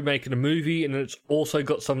also a remake of a movie, and then it's also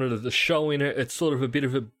got some of the show in it. It's sort of a bit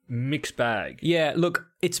of a mixed bag. Yeah, look,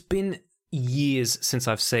 it's been years since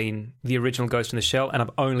I've seen the original Ghost in the Shell, and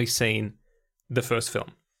I've only seen the first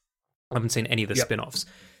film. I haven't seen any of the spin-offs.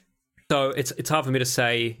 So it's hard for me to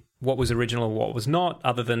say what was original and what was not,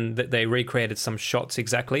 other than that they recreated some shots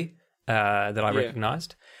exactly that I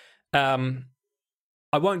recognised.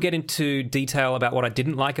 I won't get into detail about what I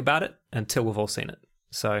didn't like about it until we've all seen it.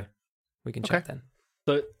 So we can chat then.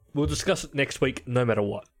 So we'll discuss it next week, no matter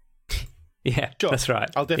what. Yeah, Sure. that's right.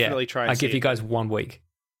 I'll definitely try and I'll see give it. you guys 1 week.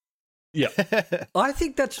 Yeah. I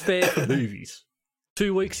think that's fair for movies.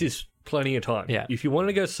 2 weeks is plenty of time. Yeah. If you wanted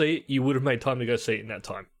to go see it, you would have made time to go see it in that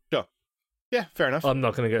time. Sure. Yeah, fair enough. I'm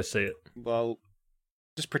not going to go see it. Well,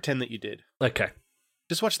 just pretend that you did. Okay.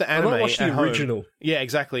 Just watch the I anime might watch the at home. original. Yeah,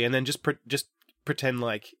 exactly. And then just pretend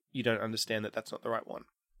like you don't understand that that's not the right one.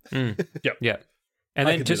 Yep. Yeah. And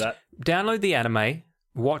I then can do just that. download the anime,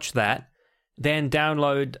 watch that, then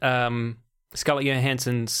download Scarlett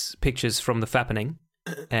Johansson's pictures from the Fappening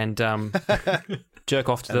and jerk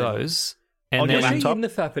off to those. And On then your Was she laptop? in the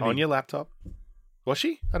Fappening? On your laptop. Was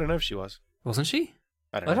she? I don't know if she was. wasn't she?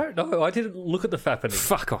 I don't I know. don't know. I didn't look at the Fappening.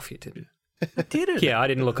 Fuck off, you did. I didn't. Yeah, I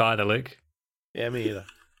didn't look either, Luke. Yeah, me either.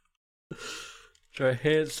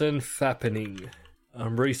 Johansson Fappening.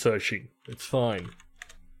 I'm researching. It's fine.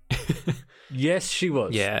 Yes, she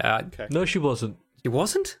was. Yeah, Okay. No, she wasn't. she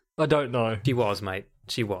wasn't. I don't know. She was, mate.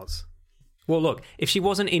 She was. Well, look, if she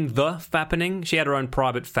wasn't in the Fappening, she had her own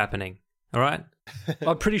private Fappening. All right.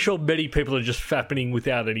 I'm pretty sure many people are just Fappening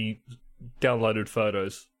without any downloaded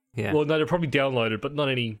photos. Yeah. Well, no, they're probably downloaded, but not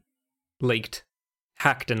any Leaked,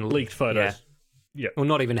 hacked, and leaked photos. Yeah. Well,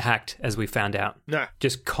 not even hacked, as we found out. No.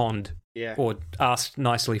 Just conned Yeah. or asked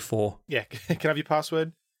nicely for. Yeah. Can I have your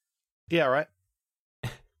password? Yeah, all right.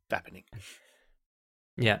 Fappening.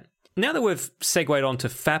 Yeah. Now that we've segued on to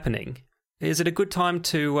Fappening, is it a good time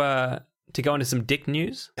to go into some dick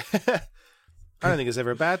news? I don't think there's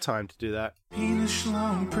ever a bad time to do that. Penis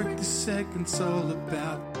long prick the segment's all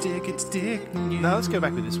about dick, it's dick news. No, let's go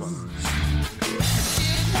back with this one.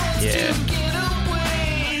 Yeah.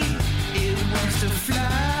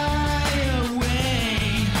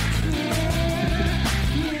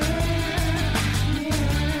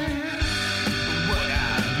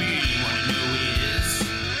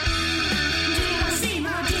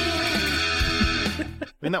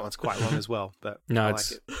 I mean, that one's quite long as well, but No, I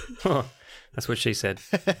it's like that's what she said.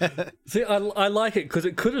 See, I like it because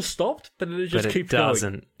it could have stopped, but it just But it keeps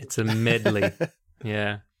doesn't. It's a medley.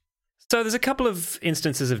 Yeah. So there's a couple of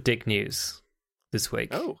instances of dick news this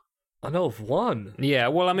week. it. Oh, I know of one. Yeah,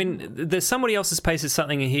 well, I mean, there's somebody else has pasted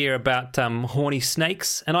something here about horny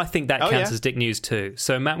snakes, and I think that Oh, counts yeah. as dick news too.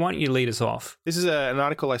 So, Matt, why don't you lead us off? this is an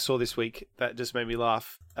article I saw this week that just made me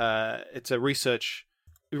laugh. It's a research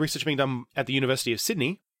being done at the University of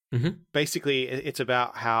Sydney. Mhm. Basically, it's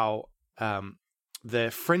about how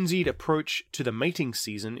the frenzied approach to the mating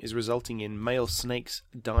season is resulting in male snakes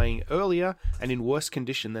dying earlier and in worse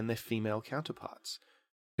condition than their female counterparts,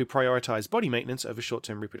 who prioritize body maintenance over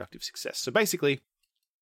short-term reproductive success. So basically,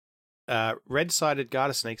 red-sided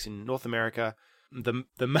garter snakes in North America, the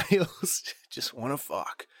males just want to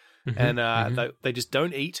fuck, and they just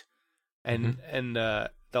don't eat, and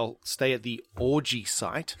they'll stay at the orgy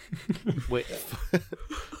site where,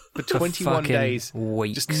 for 21 fucking days,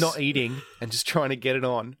 weeks. just not eating and just trying to get it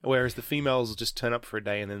on, whereas the females will just turn up for a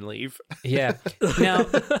day and then leave. Yeah. Now,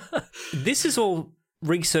 this is all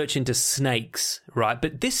research into snakes, right?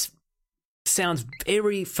 But this sounds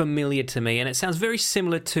very familiar to me, and it sounds very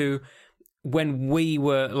similar to when we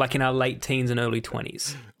were like in our late teens and early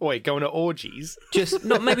 20s. Wait, going to orgies? Just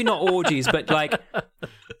maybe not orgies, but like,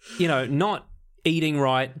 not eating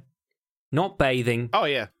right, not bathing, Oh,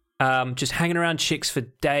 yeah. just hanging around chicks for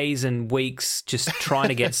days and weeks, just trying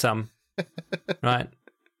to get some, right?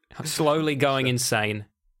 Slowly going insane.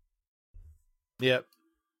 Yep.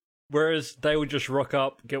 Whereas they would just rock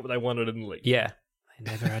up, get what they wanted, and leave. Yeah. They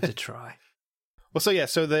never had to try. Well,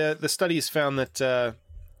 so the studies found that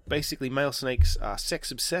basically male snakes are sex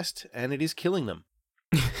obsessed, and it is killing them.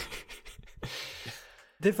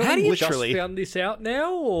 They've How do only you- just Literally. found this out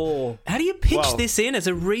now, or How do you pitch Well- this in as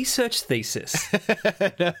a research thesis?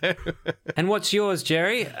 No. And what's yours,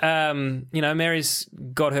 Jerry? Mary's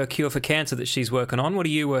got her cure for cancer that she's working on. What are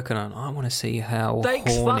you working on? I want to see how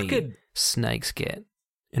Snakes horny fucking. snakes get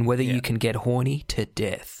and whether you can get horny to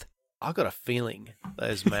death. I've got a feeling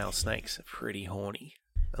those male snakes are pretty horny.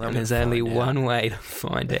 And there's only one way to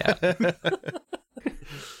find out.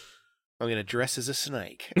 I'm going to dress as a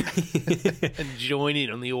snake and join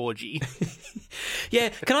in on the orgy. Yeah,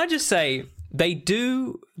 can I just say they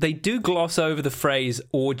do gloss over the phrase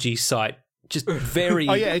orgy site just very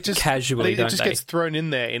casually, don't they? It just gets thrown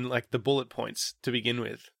in there in like the bullet points to begin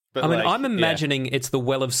with. But I mean, I'm imagining it's the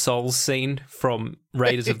Well of Souls scene from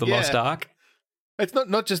Raiders of the Lost Ark. It's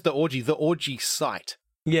not just the orgy site.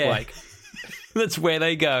 Yeah, like that's where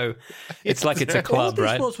they go. It's like it's a club, All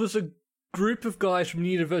right? this was a group of guys from the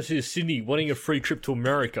University of Sydney wanting a free trip to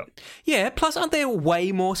America. Yeah, plus aren't there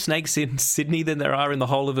way more snakes in Sydney than there are in the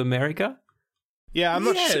whole of America? Yeah, I'm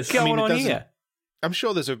not sure. What's going on here? I'm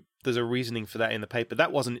sure there's a reasoning for that in the paper.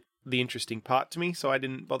 That wasn't the interesting part to me, so I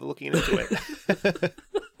didn't bother looking into it.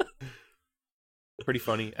 Pretty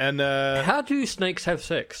funny. And how do snakes have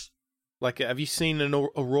sex? Like, have you seen an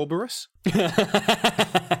Ouroboros?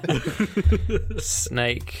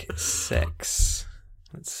 Snake sex.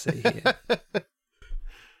 Let's see here.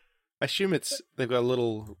 I assume they've got a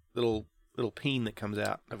little peen that comes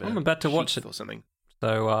out of it. I'm about to watch it or something.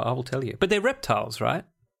 So I will tell you. But they're reptiles, right?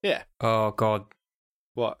 Yeah. Oh, God.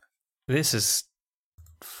 What? This is...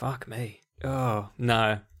 Fuck me. Oh,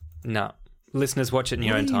 no. Listeners, watch it in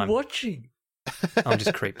your own time. What are you watching? I'm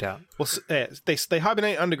just creeped out. Well, they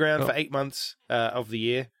hibernate underground for 8 months of the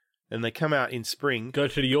year, and they come out in spring. Go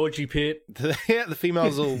to the orgy pit. Yeah, the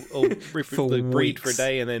females will breed weeks. for a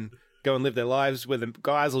day and then go and live their lives, where the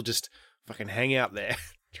guys will just fucking hang out there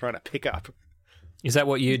trying to pick up. Is that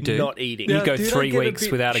what you do? Not eating. You Now, go do they 3 get a weeks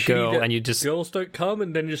bit without a shitty girl that and you just... girls don't come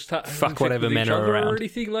and then just start having Fuck sex whatever with men each are other around. or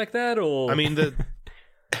anything like that? Or I mean, what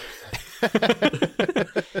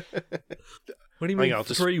do you I mean? think I'll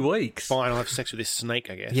just- 3 weeks. fine, I'll have sex with this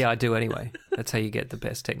snake, I guess. Yeah, I do anyway. That's how you get the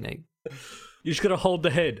best technique. You just got to hold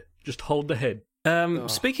the head. Just hold the head.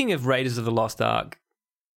 Speaking of Raiders of the Lost Ark,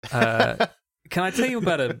 can I tell you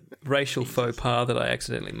about a racial faux pas that I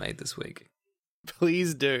accidentally made this week?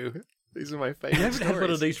 Please do. These are my favorite I haven't had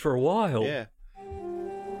one of these for a while. Yeah.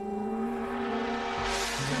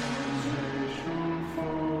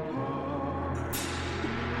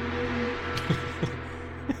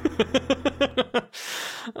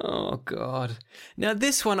 Oh, God. Now,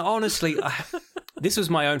 this one, honestly, this was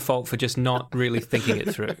my own fault for just not really thinking it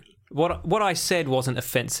through. What I said wasn't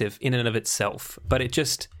offensive in and of itself, but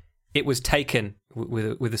it was taken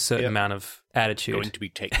with a certain amount of attitude. Going to be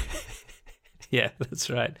taken. Yeah, that's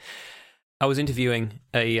right. I was interviewing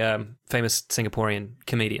a famous Singaporean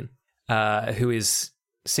comedian who is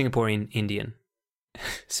Singaporean Indian.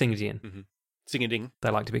 Singian. Mm-hmm. Sing-a-ding. They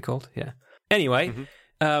like to be called, yeah. Anyway,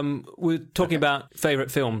 we're talking about favourite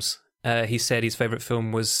films. He said his favourite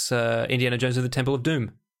film was Indiana Jones and the Temple of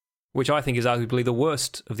Doom, which I think is arguably the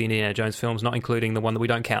worst of the Indiana Jones films, not including the one that we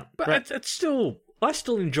don't count. But it's still, I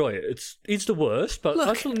still enjoy it. It's the worst, but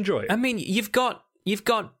I still enjoy it. I mean, you've got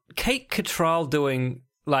Kate Cattrall doing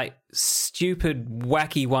like stupid,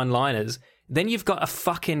 wacky one-liners. Then you've got a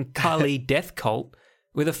fucking Kali death cult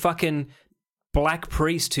with a fucking black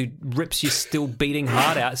priest who rips your still beating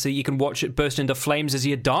heart out so you can watch it burst into flames as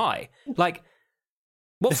you die. Like,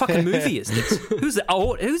 what fucking movie is this? Who's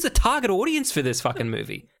the target audience for this fucking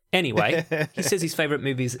movie? Anyway, he says his favourite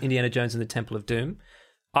movie is Indiana Jones and the Temple of Doom.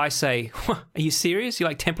 I say, are you serious? You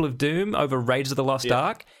like Temple of Doom over Raiders of the Lost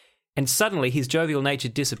Ark? And suddenly his jovial nature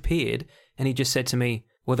disappeared and he just said to me,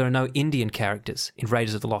 well, there are no Indian characters in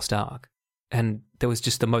Raiders of the Lost Ark. And there was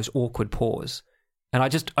just the most awkward pause. And I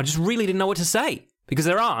just really didn't know what to say because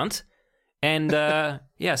there aren't. And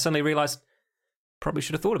suddenly realised probably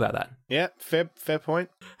should have thought about that. Yeah, fair point.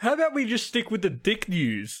 How about we just stick with the dick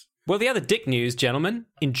news? Well, the other dick news, gentlemen,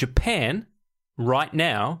 in Japan right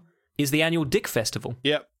now is the annual Dick Festival.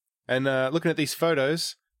 Yep. And looking at these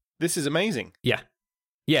photos, this is amazing. Yeah.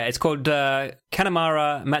 Yeah, it's called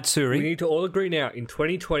Kanamara Matsuri. We need to all agree now, in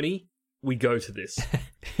 2020, we go to this.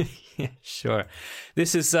 Yeah, sure.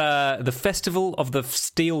 This is the Festival of the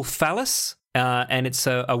Steel Phallus, and it's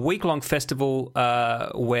a week-long festival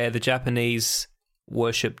where the Japanese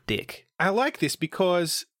worship dick. I like this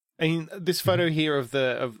because, I mean, this photo here of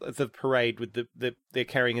the parade with they're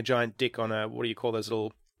carrying a giant dick on a, what do you call those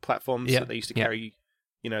little platforms that they used to carry,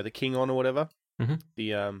 the king on or whatever. Mm-hmm.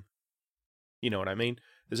 The you know what I mean.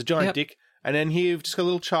 There's a giant dick, and then here you've just got a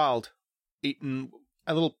little child eating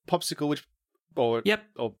a little popsicle, or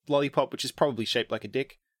lollipop, which is probably shaped like a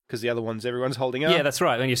dick because the other ones everyone's holding up. Yeah, that's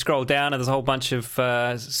right. When you scroll down, and there's a whole bunch of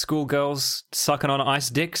schoolgirls sucking on ice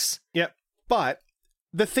dicks. Yep. But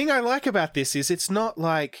the thing I like about this is it's not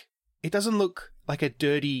like, it doesn't look like a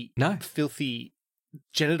dirty, filthy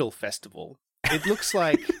genital festival. It looks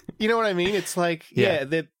like, you know what I mean? It's like,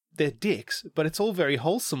 they're they're dicks, but it's all very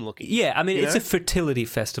wholesome looking. Yeah, I mean, You it's know? a fertility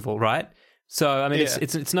festival, right? So, I mean, Yeah.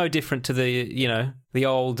 it's no different to the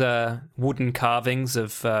old wooden carvings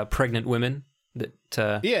of pregnant women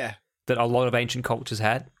that Yeah. that a lot of ancient cultures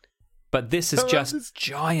had. But this is I love just this.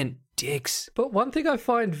 giant dicks. But one thing I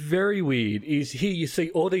find very weird is here you see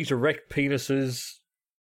all these erect penises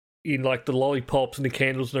in like the lollipops and the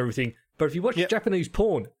candles and everything. But if you watch Yep. Japanese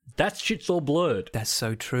porn, that shit's all blurred. That's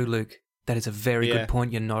so true, Luke. That is a very Yeah. good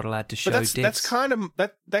point. You're not allowed to show But that's dicks. kind of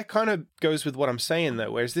that kind of goes with what I'm saying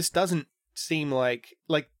though. Whereas this doesn't seem like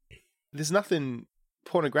there's nothing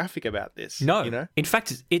pornographic about this. No, you know. in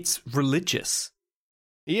fact, it's religious.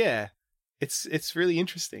 Yeah, it's really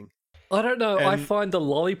interesting. I don't know. I And- find the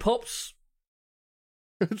lollipops.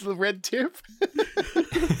 It's the red tip.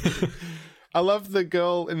 I love the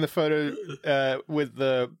girl in the photo with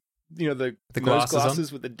the nose glasses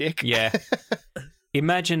on. with the dick. Yeah.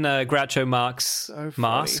 Imagine Groucho Marx So funny.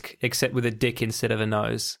 mask, except with a dick instead of a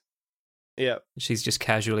nose. Yeah. She's just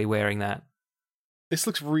casually wearing that. This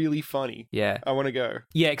looks really funny. Yeah. I want to go.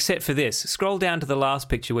 Yeah, except for this. Scroll down to the last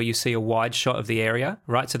picture where you see a wide shot of the area,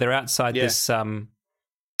 right? So they're outside Yeah. this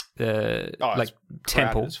It's like crowded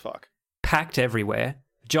temple, as fuck. packed everywhere,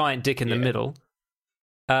 giant dick in the Yeah. middle.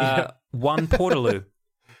 Yeah. One portaloo.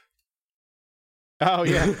 Oh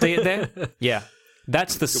yeah. See it there? Yeah.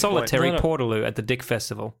 That's the Good point. solitary No, no. portaloo at the Dick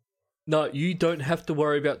Festival. No, you don't have to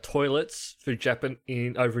worry about toilets for over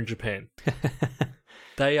in Japan.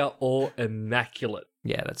 They are all immaculate.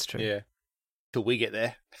 Yeah, that's true. Yeah. Till we get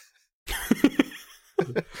there.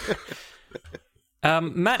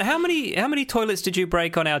 Matt, how many toilets did you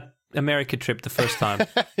break on our America trip the first time?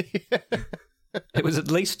 It was at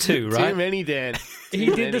least 2, right? Too many, Dan. He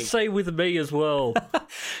Too did the many. same with me as well.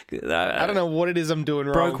 I don't know what it is I'm doing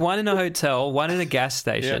wrong. Broke one in a hotel, one in a gas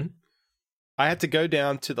station. I had to go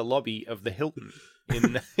down to the lobby of the Hilton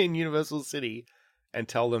in Universal City and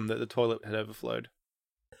tell them that the toilet had overflowed.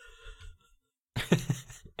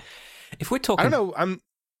 If we're I talking, don't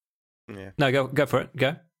know. No, go for it.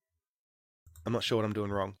 Go. I'm not sure what I'm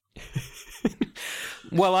doing wrong.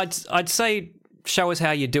 Well, I'd say show us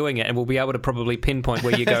how you're doing it, and we'll be able to probably pinpoint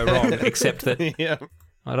where you go wrong. Except that Yeah.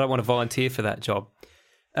 I don't want to volunteer for that job.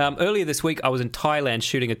 Earlier this week, I was in Thailand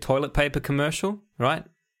shooting a toilet paper commercial. Right?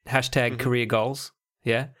 Hashtag career goals.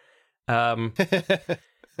 Yeah. And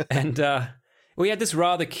we had this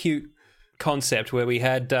rather cute concept where we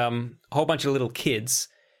had a whole bunch of little kids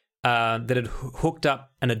that had hooked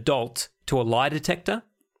up an adult to a lie detector,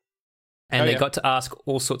 and they got to ask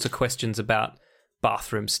all sorts of questions about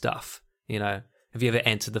bathroom stuff. You know, have you ever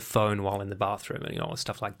answered the phone while in the bathroom, and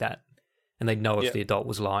stuff like that? And they'd know if the adult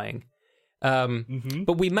was lying.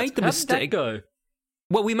 But we made the How did that mistake. go?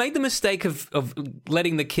 Well, we made the mistake of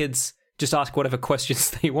letting the kids just ask whatever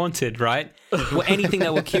questions they wanted, right? Or anything they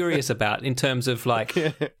were curious about in terms of like,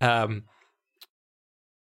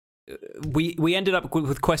 we ended up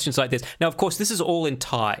with questions like this. Now, of course, this is all in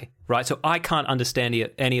Thai, right? So I can't understand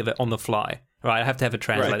any of it on the fly, right? I have to have a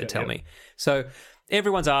translator tell me. So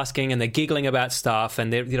everyone's asking and they're giggling about stuff,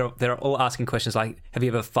 and they're all asking questions like, "Have you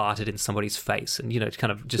ever farted in somebody's face?" And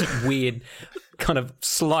kind of just weird, kind of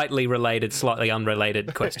slightly related, slightly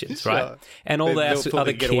unrelated questions, right? Sure. And all the They'll probably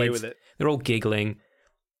other get kids, away with it. they're all giggling,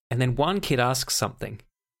 and then one kid asks something,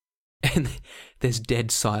 and there's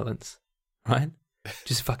dead silence, right?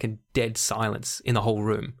 Just fucking dead silence in the whole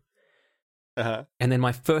room. Uh-huh. And then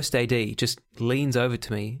my first AD just leans over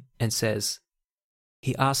to me and says,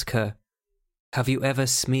 he asked her, "Have you ever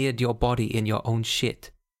smeared your body in your own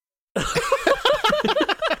shit?"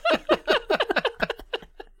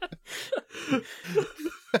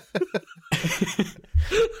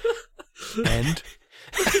 And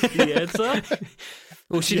The answer?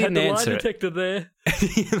 Well, she You had didn't the lie answer it. detector there.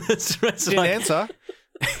 That's didn't right. answer.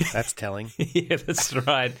 That's telling. Yeah, that's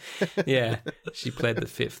right. Yeah, she pled the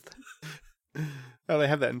fifth. Oh, they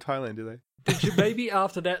have that in Thailand, do they? Did you maybe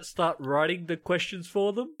after that start writing the questions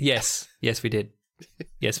for them? Yes, we did.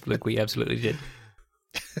 Yes, Luke, we absolutely did.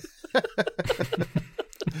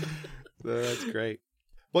 That's great.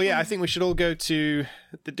 Well, yeah, I think we should all go to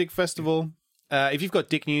the Dick Festival. If you've got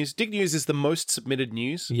Dick News is the most submitted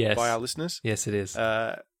news Yes. by our listeners Yes, it is.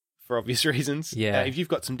 for obvious reasons. Yeah. If you've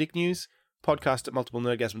got some Dick News, podcast at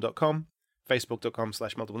multiplenerdgasm.com,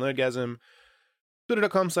 facebook.com/multiplenerdgasm,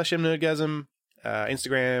 twitter.com/mnerdgasm,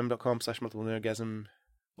 instagram.com/multiplenerdgasm,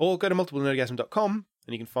 or go to multiplenerdgasm.com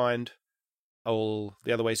and you can find all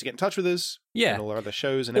the other ways to get in touch with us. Yeah. And all our other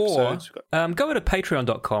shows and Or episodes. We've got- go to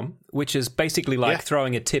patreon.com, which is basically like Yeah.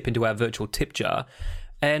 throwing a tip into our virtual tip jar.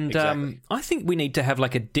 And Exactly. I think we need to have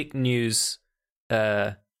like a Dick News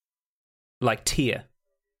like tier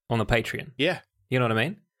on the Patreon. Yeah. You know what I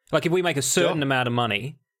mean? Like, if we make a certain Sure. amount of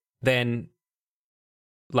money, then,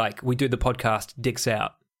 like, we do the podcast dicks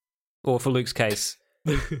out. Or for Luke's case,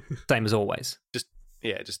 same as always. Just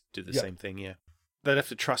do the Yeah. same thing. Yeah, they'd have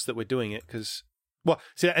to trust that we're doing it because, well,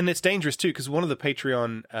 see, and it's dangerous too because one of the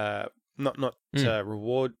Patreon,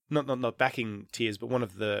 reward, not backing tiers, but one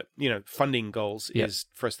of the funding goals Yep. is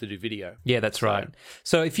for us to do video. Yeah, that's right.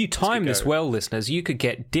 So if you time this go. well, listeners, you could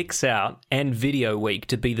get Dicks Out and Video Week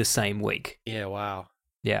to be the same week. Yeah, wow.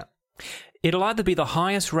 Yeah. It'll either be the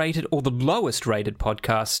highest rated or the lowest rated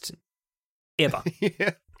podcast ever.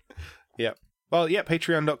 Yeah. Yeah. Well, yeah,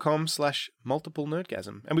 patreon.com/multiple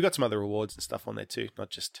nerdgasm. And we got some other rewards and stuff on there too, not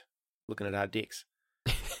just looking at our dicks.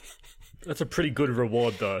 That's a pretty good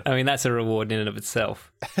reward, though. I mean, that's a reward in and of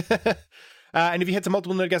itself. And if you head to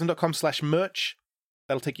multiplenerdgasm.com/merch,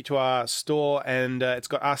 that'll take you to our store, and it's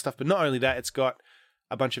got our stuff. But not only that, it's got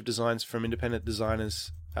a bunch of designs from independent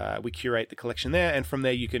designers. We curate the collection there, and from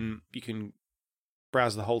there you can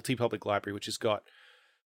browse the whole TeePublic library, which has got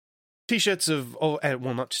t-shirts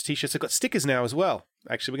not just t-shirts. They've got stickers now as well.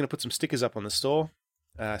 Actually, we're going to put some stickers up on the store.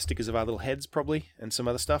 Stickers of our little heads, probably, and some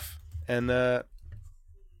other stuff. And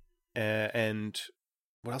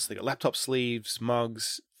what else? They got laptop sleeves,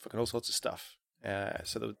 mugs, fucking all sorts of stuff.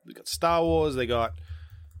 So we got Star Wars. They got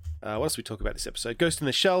what else we talk about this episode? Ghost in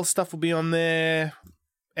the Shell stuff will be on there.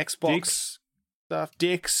 Xbox Dicks. stuff,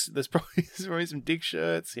 dicks. There's probably some dick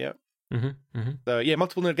shirts. Yeah. Mm-hmm. So yeah,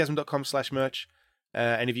 multiplenerdgasm.com/merch.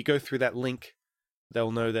 And if you go through that link,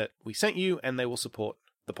 they'll know that we sent you, and they will support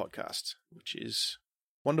the podcast, which is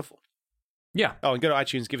wonderful. Yeah. Oh, and go to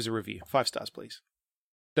iTunes, give us a review. 5 stars, please.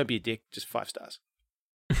 Don't be a dick, just 5 stars.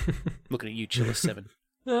 Looking at you, Chiller7.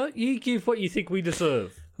 You give what you think we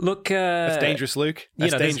deserve. Look, That's dangerous, Luke.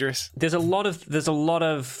 That's dangerous. There's a lot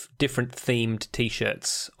of different themed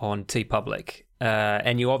T-shirts on TeePublic,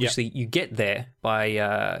 and you obviously you get there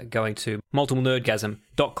by going to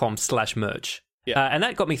multiplenerdgasm.com/merch. Yeah. And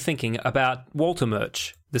that got me thinking about Walter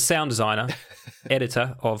Murch, the sound designer,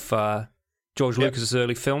 editor of George Lucas's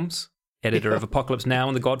early films, editor of Apocalypse Now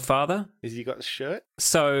and The Godfather. Has he got a shirt?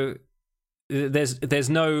 So there's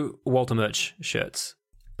no Walter Murch shirts.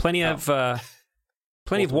 Plenty of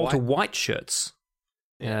Walter White shirts.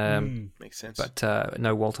 Makes sense. But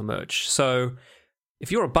no Walter Murch. So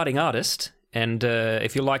if you're a budding artist and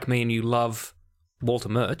if you're like me and you love Walter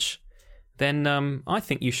Murch, then I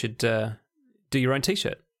think you should do your own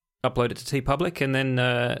T-shirt, upload it to TeePublic, and then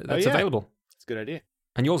that's available. That's a good idea.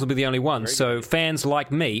 And yours will be the only one. Very So good. fans like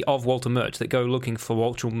me of Walter Murch that go looking for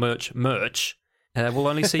Walter Murch merch will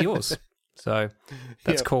only see yours. So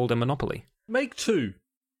that's Yep. called a monopoly. Make 2.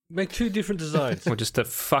 Make 2 different designs. Or just to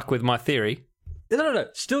fuck with my theory. No.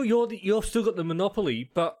 Still, you've still got the monopoly,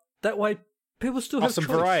 but that way people still have Some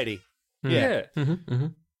choice. variety. Yeah.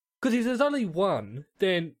 Because if there's only one,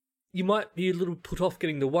 then you might be a little put off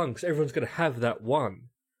getting the one because everyone's going to have that one.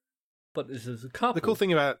 But this is a couple. The cool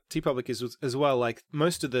thing about TeePublic is as well, like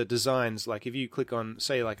most of the designs, like if you click on,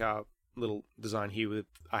 say, like our little design here with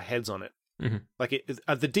our heads on it, like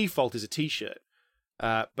the default is a T-shirt.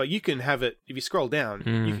 But you can have it, if you scroll down,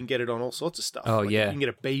 you can get it on all sorts of stuff. Oh, Like, yeah. You can get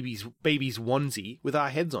a baby's onesie with our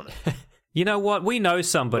heads on it. You know what? We know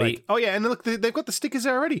somebody. Like, oh, yeah, and look, they've got the stickers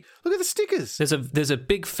there already. Look at the stickers. There's a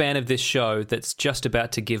big fan of this show that's just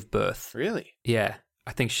about to give birth. Really? Yeah,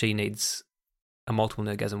 I think she needs a multiple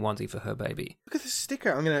nerdgasm onesie for her baby. Look at this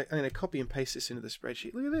sticker. I'm gonna copy and paste this into the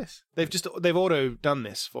spreadsheet. Look at this. They've auto done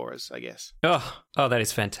this for us, I guess. Oh, that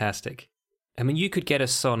is fantastic. I mean, you could get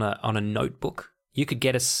us on a notebook. You could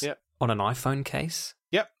get us Yep. on an iPhone case.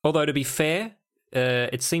 Yep. Although, to be fair,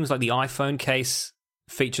 it seems like the iPhone case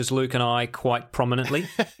features Luke and I quite prominently,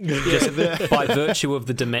 by virtue of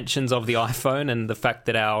the dimensions of the iPhone and the fact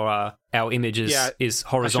that our image is I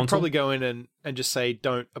horizontal. should probably go in and just say,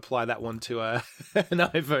 don't apply that one to an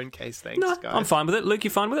iPhone case. Thanks, No, guys. I'm fine with it. Luke, you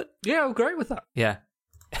fine with it? Yeah, I'm great with that. Yeah.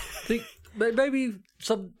 Think maybe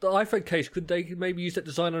the iPhone case could maybe use that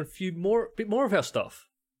design on a bit more of our stuff.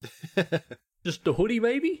 Just the hoodie,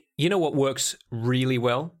 maybe. You know what works really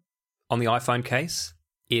well on the iPhone case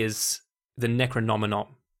is the Necronomicon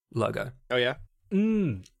logo. Oh, yeah?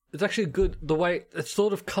 It's actually good. The way it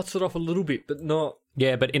sort of cuts it off a little bit, but not.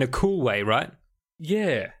 Yeah, but in a cool way, right?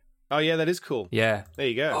 Yeah. Oh, yeah, that is cool. Yeah. There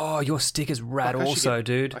you go. Oh, your sticker's rad Fuck, also,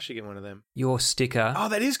 dude. I should get one of them. Your sticker Oh,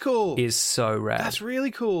 that is cool. is so rad. That's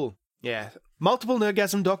really cool. Yeah.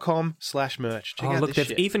 multiplenerdgasm.com/merch. Check Oh, out look, this they've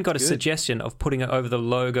shit. even got a Good. suggestion of putting it over the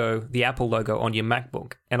logo, the Apple logo, on your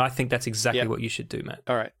MacBook. And I think that's exactly Yep. what you should do, Matt.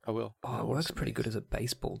 All right, I will. Oh, it works pretty good as a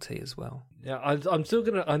baseball tee as well. Yeah, I'm still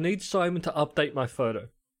gonna. I need Simon to update my photo.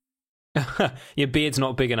 Your beard's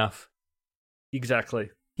not big enough. Exactly.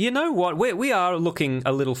 You know what? We are looking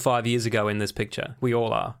a little 5 years ago in this picture. We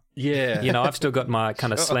all are. Yeah. You know, I've still got my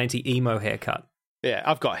kind of slanty emo haircut. Yeah,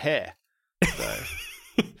 I've got hair. So.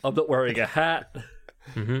 I'm not wearing a hat.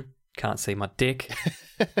 Can't see my dick.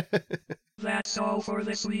 That's all for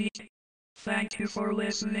this week. Thank you for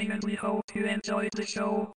listening and we hope you enjoyed the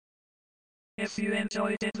show. If you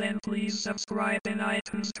enjoyed it, then please subscribe in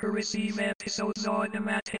iTunes to receive episodes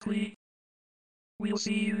automatically. We'll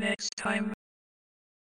see you next time.